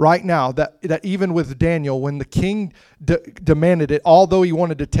right now, that even with Daniel, when the king demanded it, although he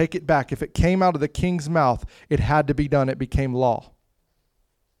wanted to take it back, if it came out of the king's mouth, it had to be done. It became law.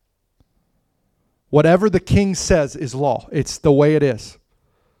 Whatever the king says is law. It's the way it is.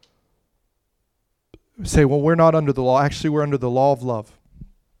 You say, well, we're not under the law. Actually, we're under the law of love.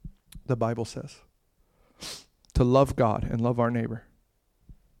 The Bible says. To love God and love our neighbor.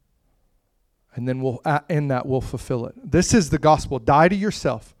 And then in that we'll fulfill it. This is the gospel. Die to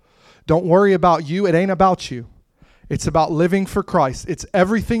yourself. Don't worry about you. It ain't about you. It's about living for Christ. It's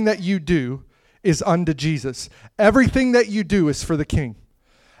everything that you do is unto Jesus. Everything that you do is for the King.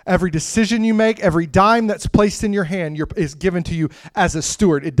 Every decision you make, every dime that's placed in your hand is given to you as a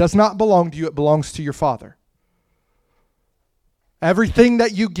steward. It does not belong to you. It belongs to your Father. Everything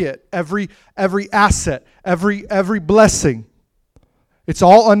that you get, every asset, every blessing, it's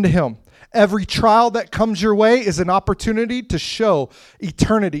all unto him. Every trial that comes your way is an opportunity to show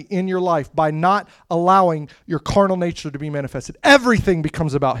eternity in your life by not allowing your carnal nature to be manifested. Everything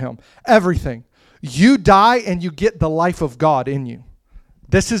becomes about him. Everything. You die and you get the life of God in you.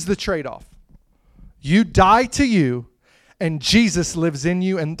 This is the trade-off. You die to you, and Jesus lives in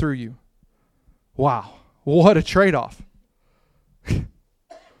you and through you. Wow, what a trade-off.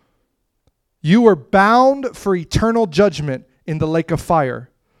 You are bound for eternal judgment in the lake of fire.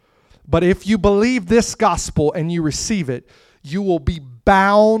 But if you believe this gospel and you receive it, you will be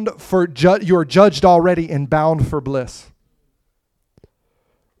bound for, you are judged already and bound for bliss.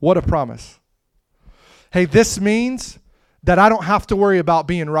 What a promise. Hey, this means that I don't have to worry about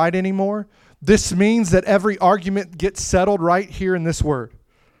being right anymore. This means that every argument gets settled right here in this word.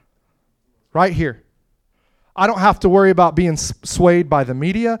 Right here. I don't have to worry about being swayed by the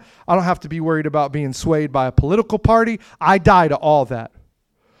media. I don't have to be worried about being swayed by a political party. I die to all that.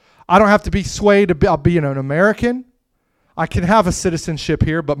 I don't have to be swayed about being an American. I can have a citizenship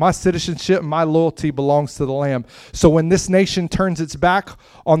here, but my citizenship and my loyalty belongs to the Lamb. So when this nation turns its back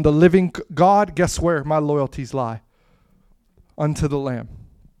on the living God, guess where my loyalties lie? Unto the Lamb.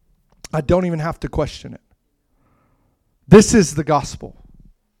 I don't even have to question it. This is the gospel.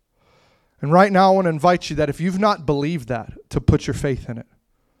 And right now I want to invite you that if you've not believed that, to put your faith in it.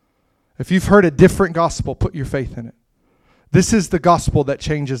 If you've heard a different gospel, put your faith in it. This is the gospel that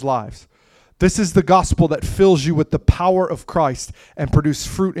changes lives. This is the gospel that fills you with the power of Christ and produce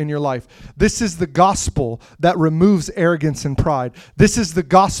fruit in your life. This is the gospel that removes arrogance and pride. This is the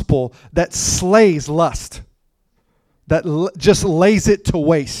gospel that slays lust, that just lays it to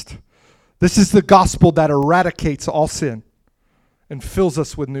waste. This is the gospel that eradicates all sin and fills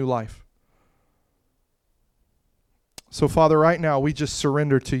us with new life. So, Father, right now we just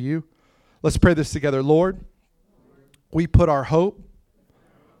surrender to you. Let's pray this together. Lord, we put our hope,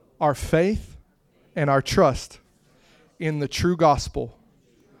 our faith, and our trust in the true gospel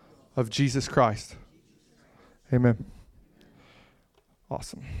of Jesus Christ. Amen.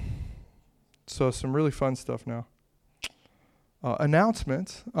 Awesome. So some really fun stuff now.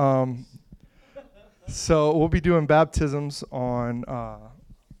 Announcements. So we'll be doing baptisms on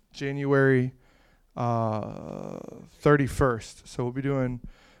January 31st. So we'll be doing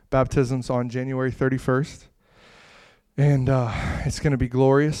baptisms on January 31st. And it's going to be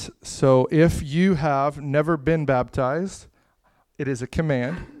glorious. So if you have never been baptized, it is a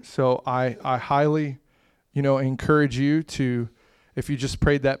command. So I highly encourage you to, if you just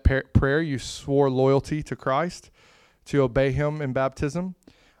prayed that prayer, you swore loyalty to Christ, to obey him in baptism.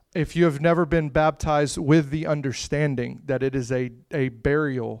 If you have never been baptized with the understanding that it is a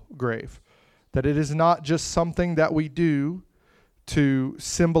burial grave, that it is not just something that we do to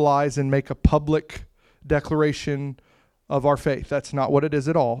symbolize and make a public declaration of our faith. That's not what it is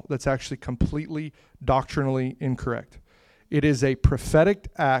at all. That's actually completely doctrinally incorrect. It is a prophetic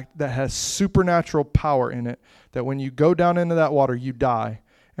act that has supernatural power in it, that when you go down into that water, you die.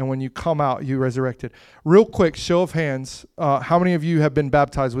 And when you come out, you resurrected. Real quick, show of hands. How many of you have been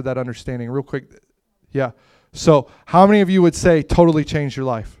baptized with that understanding? Real quick. Yeah. So how many of you would say totally changed your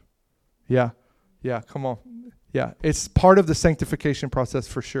life? Yeah. Yeah. Come on. Yeah. It's part of the sanctification process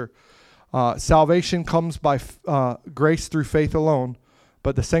for sure. Salvation comes by grace through faith alone.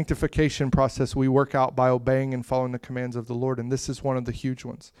 But the sanctification process we work out by obeying and following the commands of the Lord. And this is one of the huge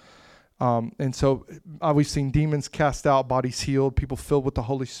ones. And so we've seen demons cast out, bodies healed, people filled with the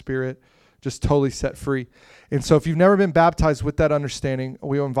Holy Spirit, just totally set free. And so if you've never been baptized with that understanding,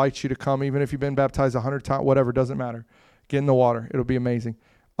 we'll invite you to come. Even if you've been baptized 100 times, whatever, doesn't matter. Get in the water. It'll be amazing.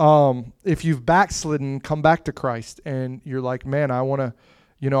 If you've backslidden, come back to Christ and you're like, man, I want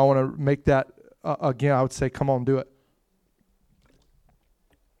to make that again. I would say, come on, do it.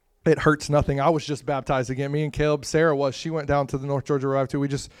 It hurts nothing. I was just baptized again. Me and Caleb, Sarah was. She went down to the North Georgia Revive too.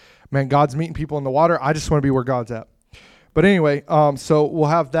 God's meeting people in the water. I just want to be where God's at. But anyway, so we'll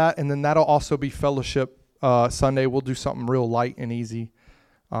have that, and then that'll also be fellowship Sunday. We'll do something real light and easy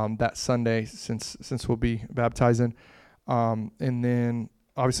that Sunday since we'll be baptizing. And then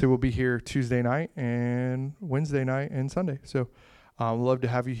obviously we'll be here Tuesday night and Wednesday night and Sunday. So we'd love to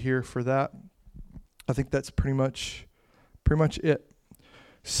have you here for that. I think that's pretty much it.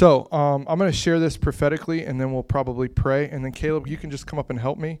 So I'm going to share this prophetically, and then we'll probably pray. And then, Caleb, you can just come up and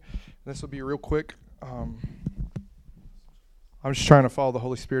help me. This will be real quick. I'm just trying to follow the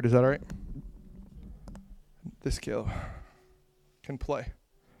Holy Spirit. Is that all right? This Caleb can play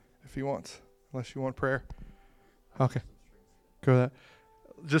if he wants, unless you want prayer. Okay. Go with that.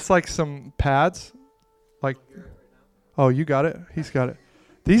 Just like some pads. Oh, you got it? He's got it.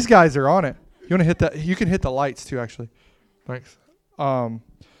 These guys are on it. You want to hit that? You can hit the lights too, actually. Thanks.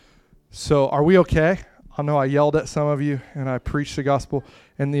 So are we okay? I know I yelled at some of you and I preached the gospel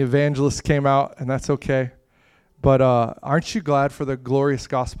and the evangelist came out, and that's okay. But aren't you glad for the glorious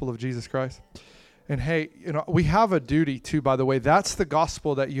gospel of Jesus Christ? And hey, we have a duty too, by the way. That's the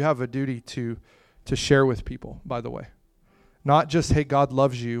gospel that you have a duty to share with people, by the way. Not just, hey, God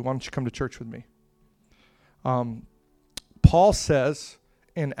loves you. Why don't you come to church with me? Paul says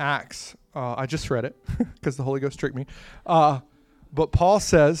in Acts, I just read it because the Holy Ghost tricked me. But Paul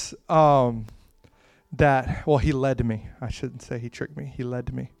says that, he led me. I shouldn't say he tricked me. He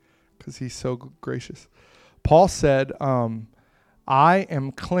led me because he's so gracious. Paul said, I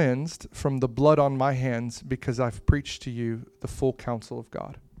am cleansed from the blood on my hands because I've preached to you the full counsel of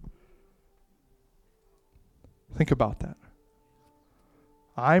God. Think about that.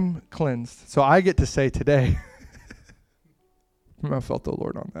 I'm cleansed. So I get to say today, I felt the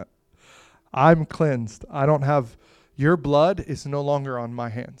Lord on that. I'm cleansed. I don't have... Your blood is no longer on my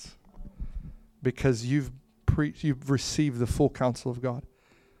hands because you've received the full counsel of God.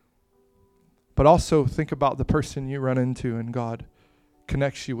 But also think about the person you run into and God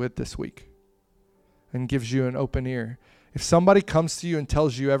connects you with this week and gives you an open ear. If somebody comes to you and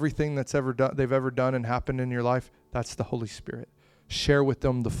tells you everything that's they've ever done and happened in your life, that's the Holy Spirit. Share with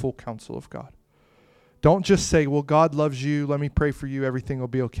them the full counsel of God. Don't just say, well, God loves you. Let me pray for you. Everything will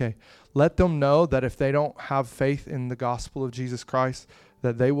be okay. Let them know that if they don't have faith in the gospel of Jesus Christ,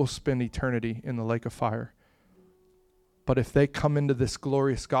 that they will spend eternity in the lake of fire. But if they come into this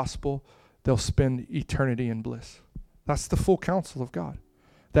glorious gospel, they'll spend eternity in bliss. That's the full counsel of God.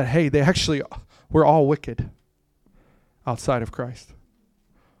 That, hey, we're all wicked outside of Christ.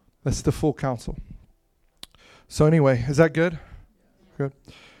 That's the full counsel. So anyway, is that good? Good.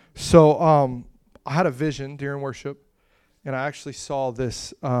 So, I had a vision during worship, and I actually saw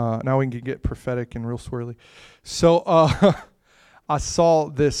this. Now we can get prophetic and real swirly. So I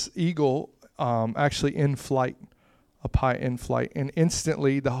saw this eagle actually in flight, up high in flight. And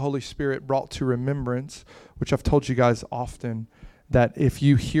instantly the Holy Spirit brought to remembrance, which I've told you guys often, that if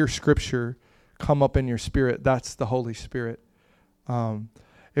you hear Scripture come up in your spirit, that's the Holy Spirit.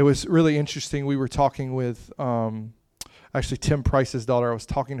 It was really interesting. We were talking with... actually, Tim Price's daughter, I was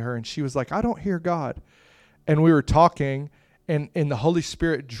talking to her, and she was like, I don't hear God. And we were talking, And the Holy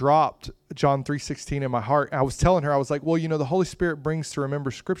Spirit dropped John 3:16 in my heart. I was telling her, I was like, well, the Holy Spirit brings to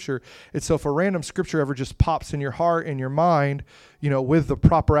remember Scripture. And so if a random Scripture ever just pops in your heart and your mind, with the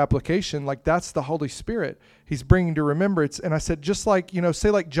proper application, like that's the Holy Spirit. He's bringing to remembrance. And I said, just like, say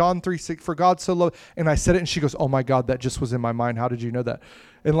like John 3:6, for God so loved. And I said it and she goes, oh my God, that just was in my mind. How did you know that?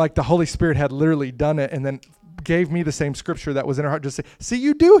 And like the Holy Spirit had literally done it and then gave me the same Scripture that was in her heart. Just say, see,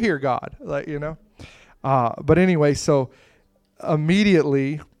 you do hear God. Like, but anyway, so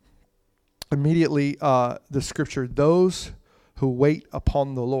immediately the Scripture, those who wait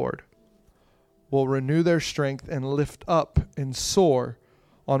upon the Lord will renew their strength and lift up and soar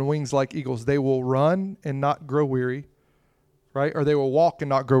on wings like eagles. They will run and not grow weary, right? Or they will walk and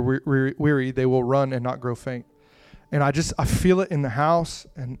not grow weary. They will run and not grow faint. And I feel it in the house,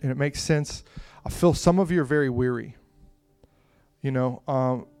 and it makes sense. I feel some of you are very weary,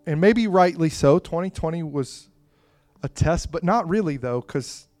 and maybe rightly so. 2020 was a test, but not really though,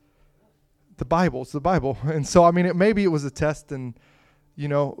 because the Bible's the Bible. And so, maybe it was a test and,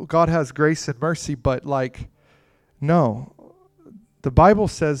 God has grace and mercy, but no, the Bible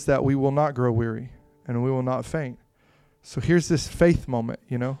says that we will not grow weary and we will not faint. So here's this faith moment,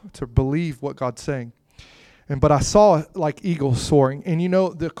 to believe what God's saying. But I saw like eagles soaring. And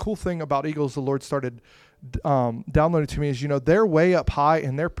the cool thing about eagles, the Lord started downloading to me is, they're way up high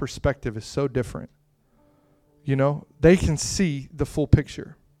and their perspective is so different. They can see the full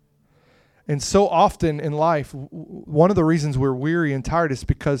picture. And so often in life, one of the reasons we're weary and tired is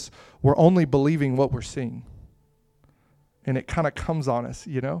because we're only believing what we're seeing. And it kind of comes on us,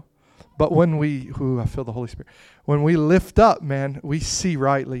 But when I feel the Holy Spirit. When we lift up, man, we see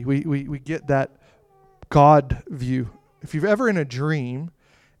rightly. We get that God view. If you're ever in a dream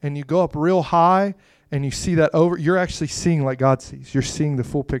and you go up real high and you see that you're actually seeing like God sees. You're seeing the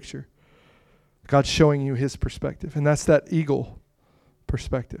full picture. God's showing you his perspective. And that's that eagle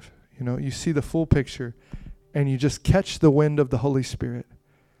perspective. You see the full picture and you just catch the wind of the Holy Spirit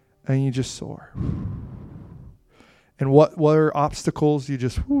and you just soar. And what are obstacles? You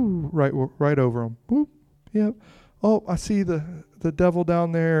just right over them. Whoop, yep. Oh, I see the devil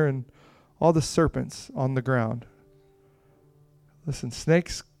down there and all the serpents on the ground. Listen,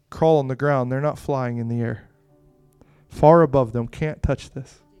 snakes crawl on the ground. They're not flying in the air. Far above them, can't touch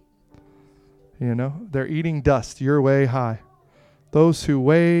this. They're eating dust. You're way high. Those who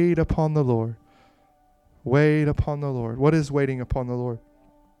wait upon the Lord. Wait upon the Lord. What is waiting upon the Lord?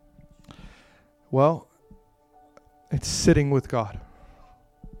 Well, it's sitting with God.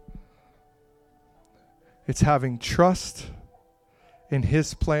 It's having trust in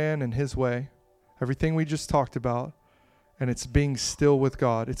his plan and his way. Everything we just talked about. And it's being still with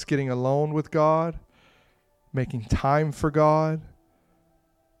God. It's getting alone with God. Making time for God.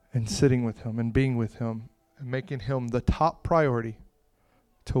 And sitting with him and being with him. And making him the top priority.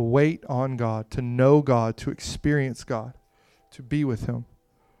 To wait on God. To know God. To experience God. To be with him.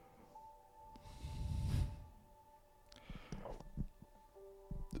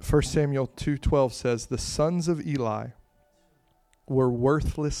 1 Samuel 2:12 says, the sons of Eli were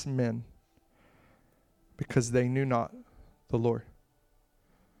worthless men because they knew not the Lord.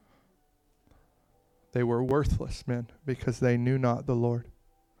 They were worthless men because they knew not the Lord.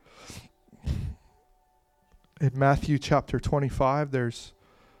 In Matthew chapter 25, there's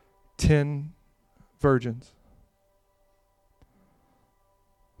 10 virgins.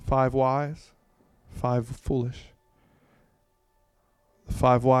 5 wise, 5 foolish. The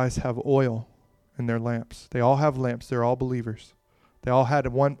 5 wise have oil in their lamps. They all have lamps. They're all believers. They all had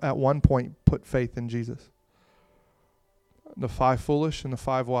at one point put faith in Jesus. The 5 foolish and the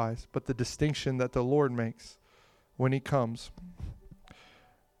 5 wise. But the distinction that the Lord makes when he comes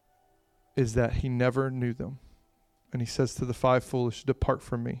is that he never knew them. And he says to the 5 foolish, depart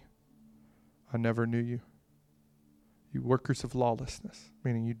from me. I never knew you. You workers of lawlessness.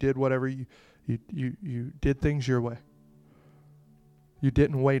 Meaning you did whatever you did things your way. You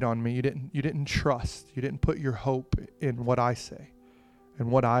didn't wait on me. You didn't trust. You didn't put your hope in what I say and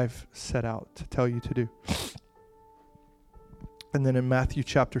what I've set out to tell you to do. And then in Matthew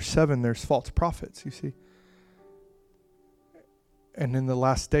chapter 7, there's false prophets, you see. And in the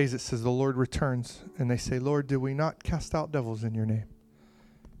last days, it says the Lord returns and they say, Lord, did we not cast out devils in your name?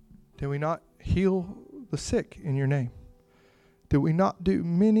 Did we not heal the sick in your name? Did we not do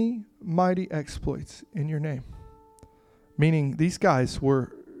many mighty exploits in your name? Meaning these guys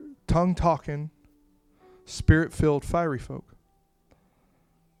were tongue-talking, spirit-filled, fiery folk.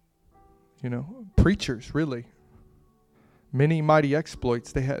 Preachers, really. Many mighty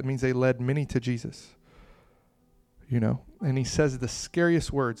exploits. It means they led many to Jesus. And he says the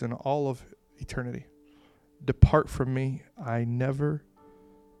scariest words in all of eternity. Depart from me, I never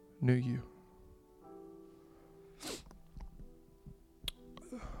knew you.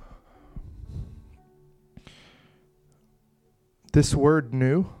 This word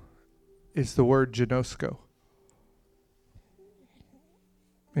 "new" is the word ginosko.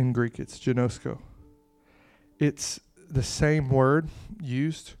 In Greek, it's ginosko. It's the same word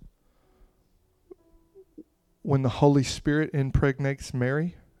used when the Holy Spirit impregnates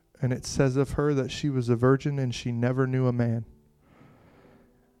Mary, and it says of her that she was a virgin and she never knew a man.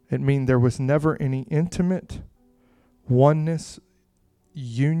 It means there was never any intimate oneness,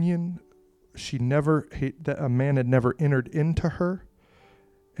 union. That a man had never entered into her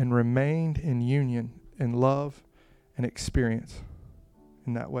and remained in union and love and experience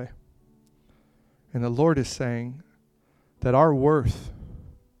in that way. And the Lord is saying that our worth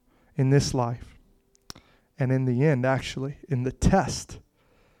in this life and in the end, actually, in the test,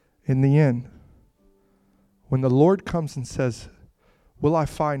 in the end, when the Lord comes and says, will I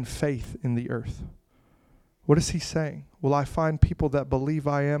find faith in the earth? What is he saying? Will I find people that believe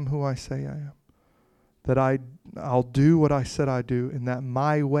I am who I say I am? That I'll do what I said I do, and that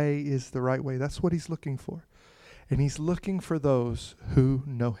my way is the right way. That's what he's looking for. And he's looking for those who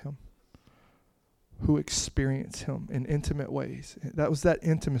know him, who experience him in intimate ways. That was that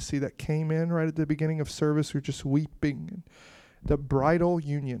intimacy that came in right at the beginning of service. We're just weeping. And the bridal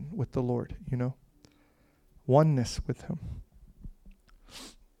union with the Lord, oneness with him.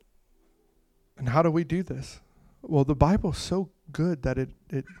 And how do we do this? Well, the Bible's so good that it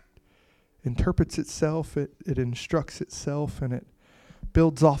interprets itself, it instructs itself, and it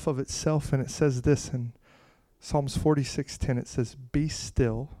builds off of itself. And it says this in Psalms 46:10. It says, be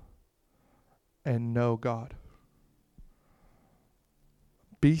still and know God.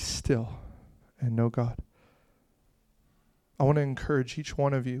 Be still and know God. I want to encourage each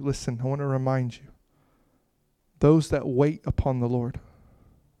one of you. Listen, I want to remind you. Those that wait upon the Lord,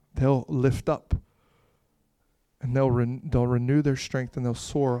 they'll lift up and they'll renew their strength and they'll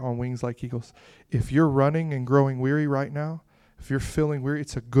soar on wings like eagles. If you're running and growing weary right now, if you're feeling weary,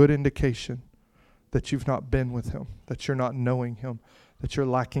 it's a good indication that you've not been with him, that you're not knowing him, that you're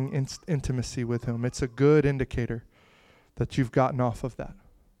lacking intimacy with him. It's a good indicator that you've gotten off of that.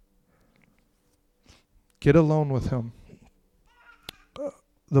 Get alone with him.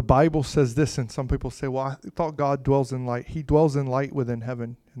 The Bible says this, and some people say, well, I thought God dwells in light. He dwells in light within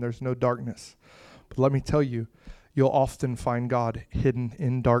heaven, and there's no darkness. But let me tell you, you'll often find God hidden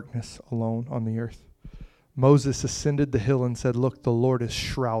in darkness alone on the earth. Moses ascended the hill and said, look, the Lord is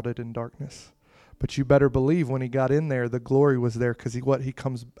shrouded in darkness. But you better believe when he got in there, the glory was there, because he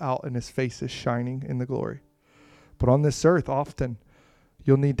comes out and his face is shining in the glory. But on this earth, often,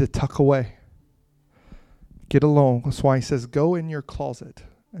 you'll need to tuck away. Get alone. That's why he says, go in your closet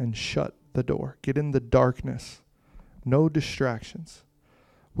and shut the door. Get in the darkness. No distractions.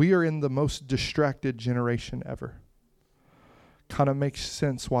 We are in the most distracted generation ever. Kind of makes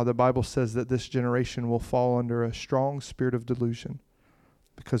sense why the Bible says that this generation will fall under a strong spirit of delusion,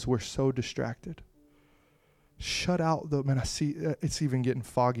 because we're so distracted. Shut out I see it's even getting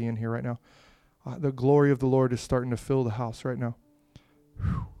foggy in here right now. The glory of the Lord is starting to fill the house right now.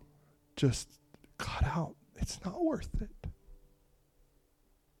 Whew. Just cut out. It's not worth it.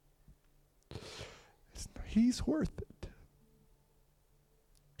 He's worth it.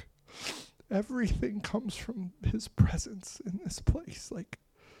 Everything comes from his presence in this place. Like,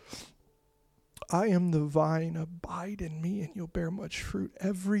 I am the vine, abide in me and you'll bear much fruit.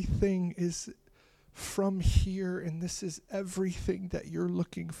 Everything is from here, and this is everything that you're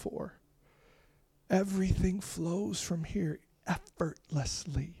looking for. Everything flows from here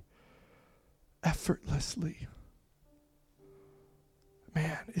effortlessly. Effortlessly.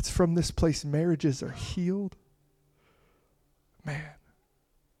 Man, it's from this place marriages are healed. Man.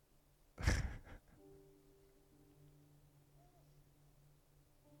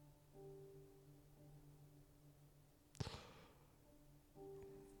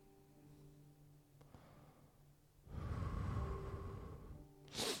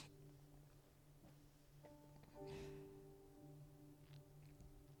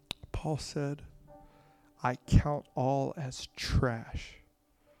 Paul said, I count all as trash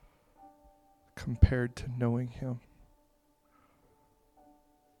compared to knowing him.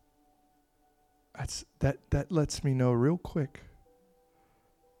 That lets me know real quick,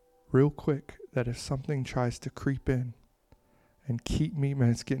 that if something tries to creep in and keep me, man,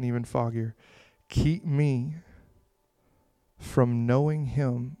 it's getting even foggier, keep me from knowing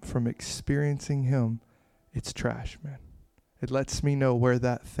him, from experiencing him, it's trash, man. It lets me know where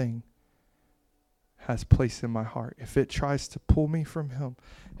that thing has place in my heart. If it tries to pull me from him,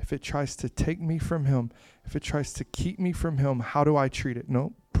 If it tries to take me from him, if it tries to keep me from him, how do I treat it?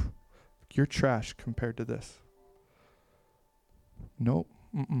 Nope. You're trash compared to this. Nope.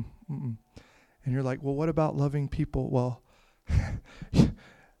 Mm-mm. Mm-mm. And you're like, well, what about loving people? Well,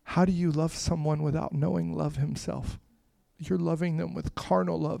 how do you love someone without knowing love himself? You're loving them with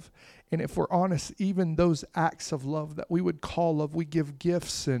carnal love. And if we're honest, even those acts of love that we would call love, we give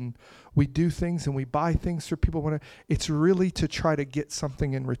gifts and we do things and we buy things for people. It's really to try to get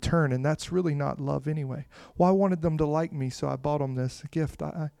something in return. And that's really not love anyway. Well, I wanted them to like me, so I bought them this gift.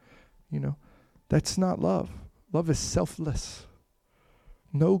 That's not love. Love is selfless.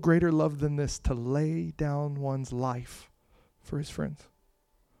 No greater love than this, to lay down one's life for his friends.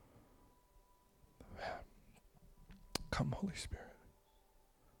 Come, Holy Spirit.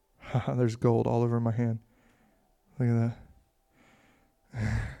 There's gold all over my hand. Look at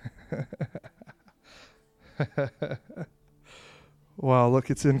that. Wow, look,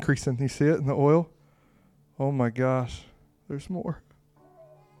 it's increasing. You see it in the oil? Oh my gosh. There's more.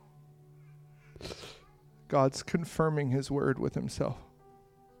 God's confirming his word with himself.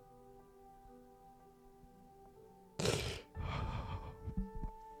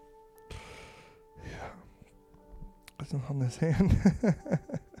 On this hand.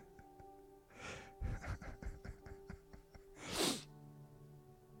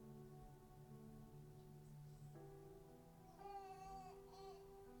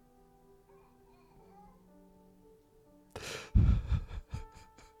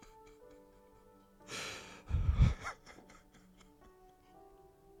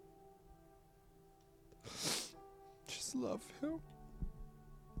 Just love him.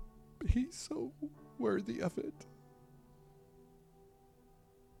 He's so worthy of it.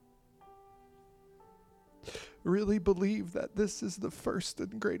 Really believe that this is the first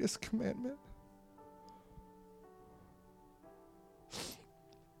and greatest commandment.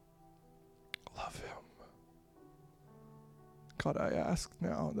 Love him. God, I ask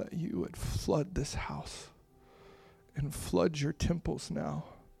now that you would flood this house and flood your temples now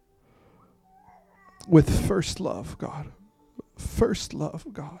with first love, God. First love,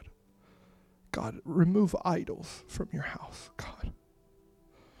 God. God, remove idols from your house, God.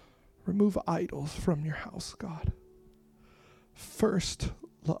 Remove idols from your house, God. First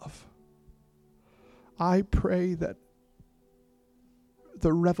love. I pray that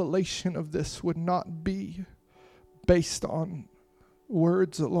the revelation of this would not be based on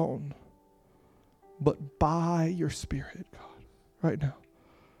words alone, but by your Spirit, God, right now.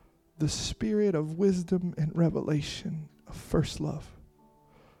 The Spirit of wisdom and revelation of first love,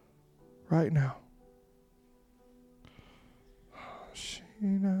 right now.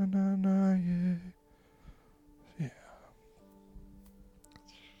 Yeah.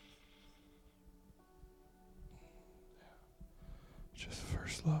 Just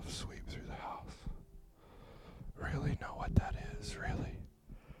first love sweep through the house. Really know what that is, really.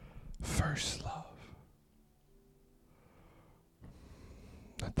 First love.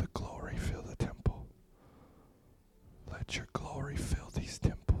 Let the glory fill the temple. Let your glory fill these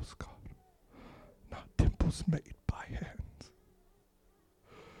temples, God. Not temples made by hands.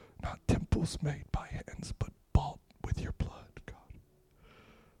 Not temples made by hands, but bought with your blood, God.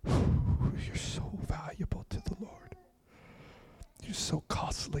 You're so valuable to the Lord. You're so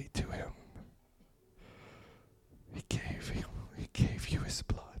costly to him. He gave you his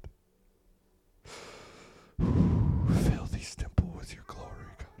blood. Fill these temples with your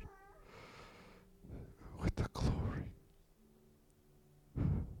glory, God. With the glory.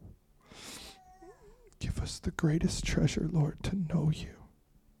 Give us the greatest treasure, Lord, to know you.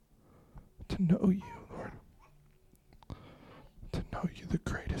 To know you, Lord. To know you, the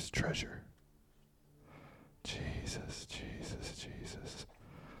greatest treasure. Jesus, Jesus, Jesus.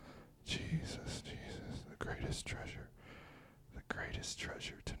 Jesus, Jesus, the greatest treasure. The greatest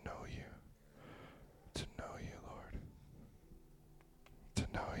treasure to know you. To know you, Lord. To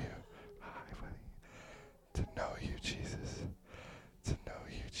know you. To know you, Jesus. To know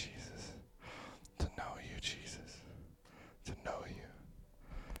you, Jesus. To know you, Jesus. To know you.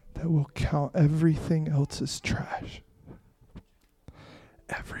 That will count everything else as trash.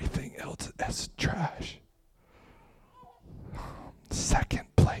 Everything else as trash.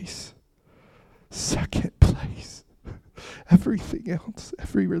 Second place. Second place. Everything else,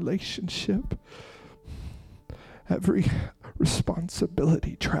 every relationship, every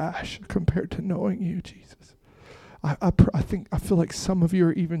responsibility, trash compared to knowing you, Jesus. I feel like some of you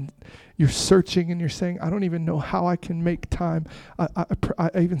are you're searching and you're saying, I don't even know how I can make time. I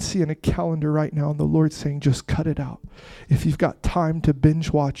even see in a calendar right now, and the Lord's saying, just cut it out. If you've got time to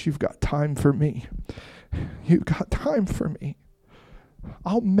binge watch, you've got time for me. You've got time for me.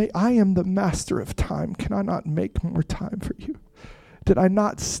 I am the master of time. Can I not make more time for you? Did I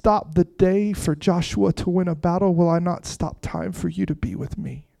not stop the day for Joshua to win a battle? Will I not stop time for you to be with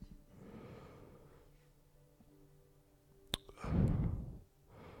me?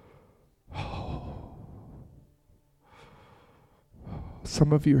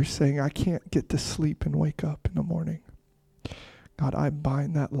 Some of you are saying, I can't get to sleep and wake up in the morning. God, I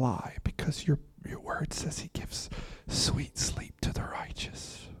bind that lie, because your word says he gives sweet sleep to the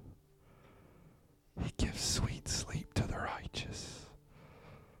righteous. He gives sweet sleep to the righteous.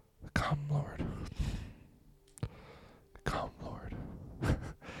 Come, Lord. Come, Lord.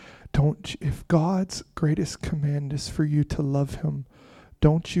 If God's greatest command is for you to love him,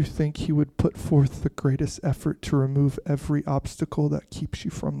 don't you think he would put forth the greatest effort to remove every obstacle that keeps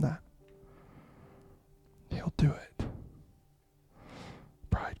you from that? He'll do it.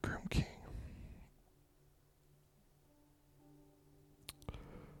 Bridegroom King.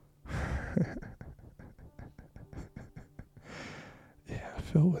 Yeah,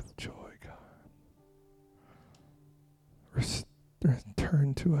 fill with joy, God.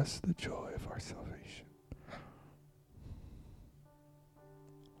 Return to us the joy of our salvation.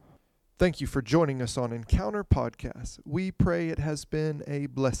 Thank you for joining us on Encounter Podcast. We pray it has been a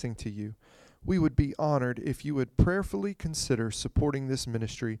blessing to you. We would be honored if you would prayerfully consider supporting this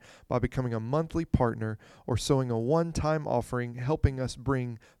ministry by becoming a monthly partner or sowing a one-time offering, helping us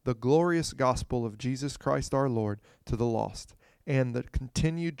bring the glorious gospel of Jesus Christ our Lord to the lost, and the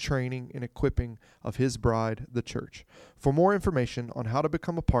continued training and equipping of his bride, the church. For more information on how to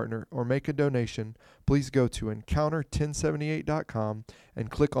become a partner or make a donation, please go to encounter1078.com and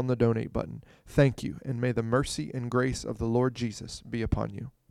click on the donate button. Thank you, and may the mercy and grace of the Lord Jesus be upon you.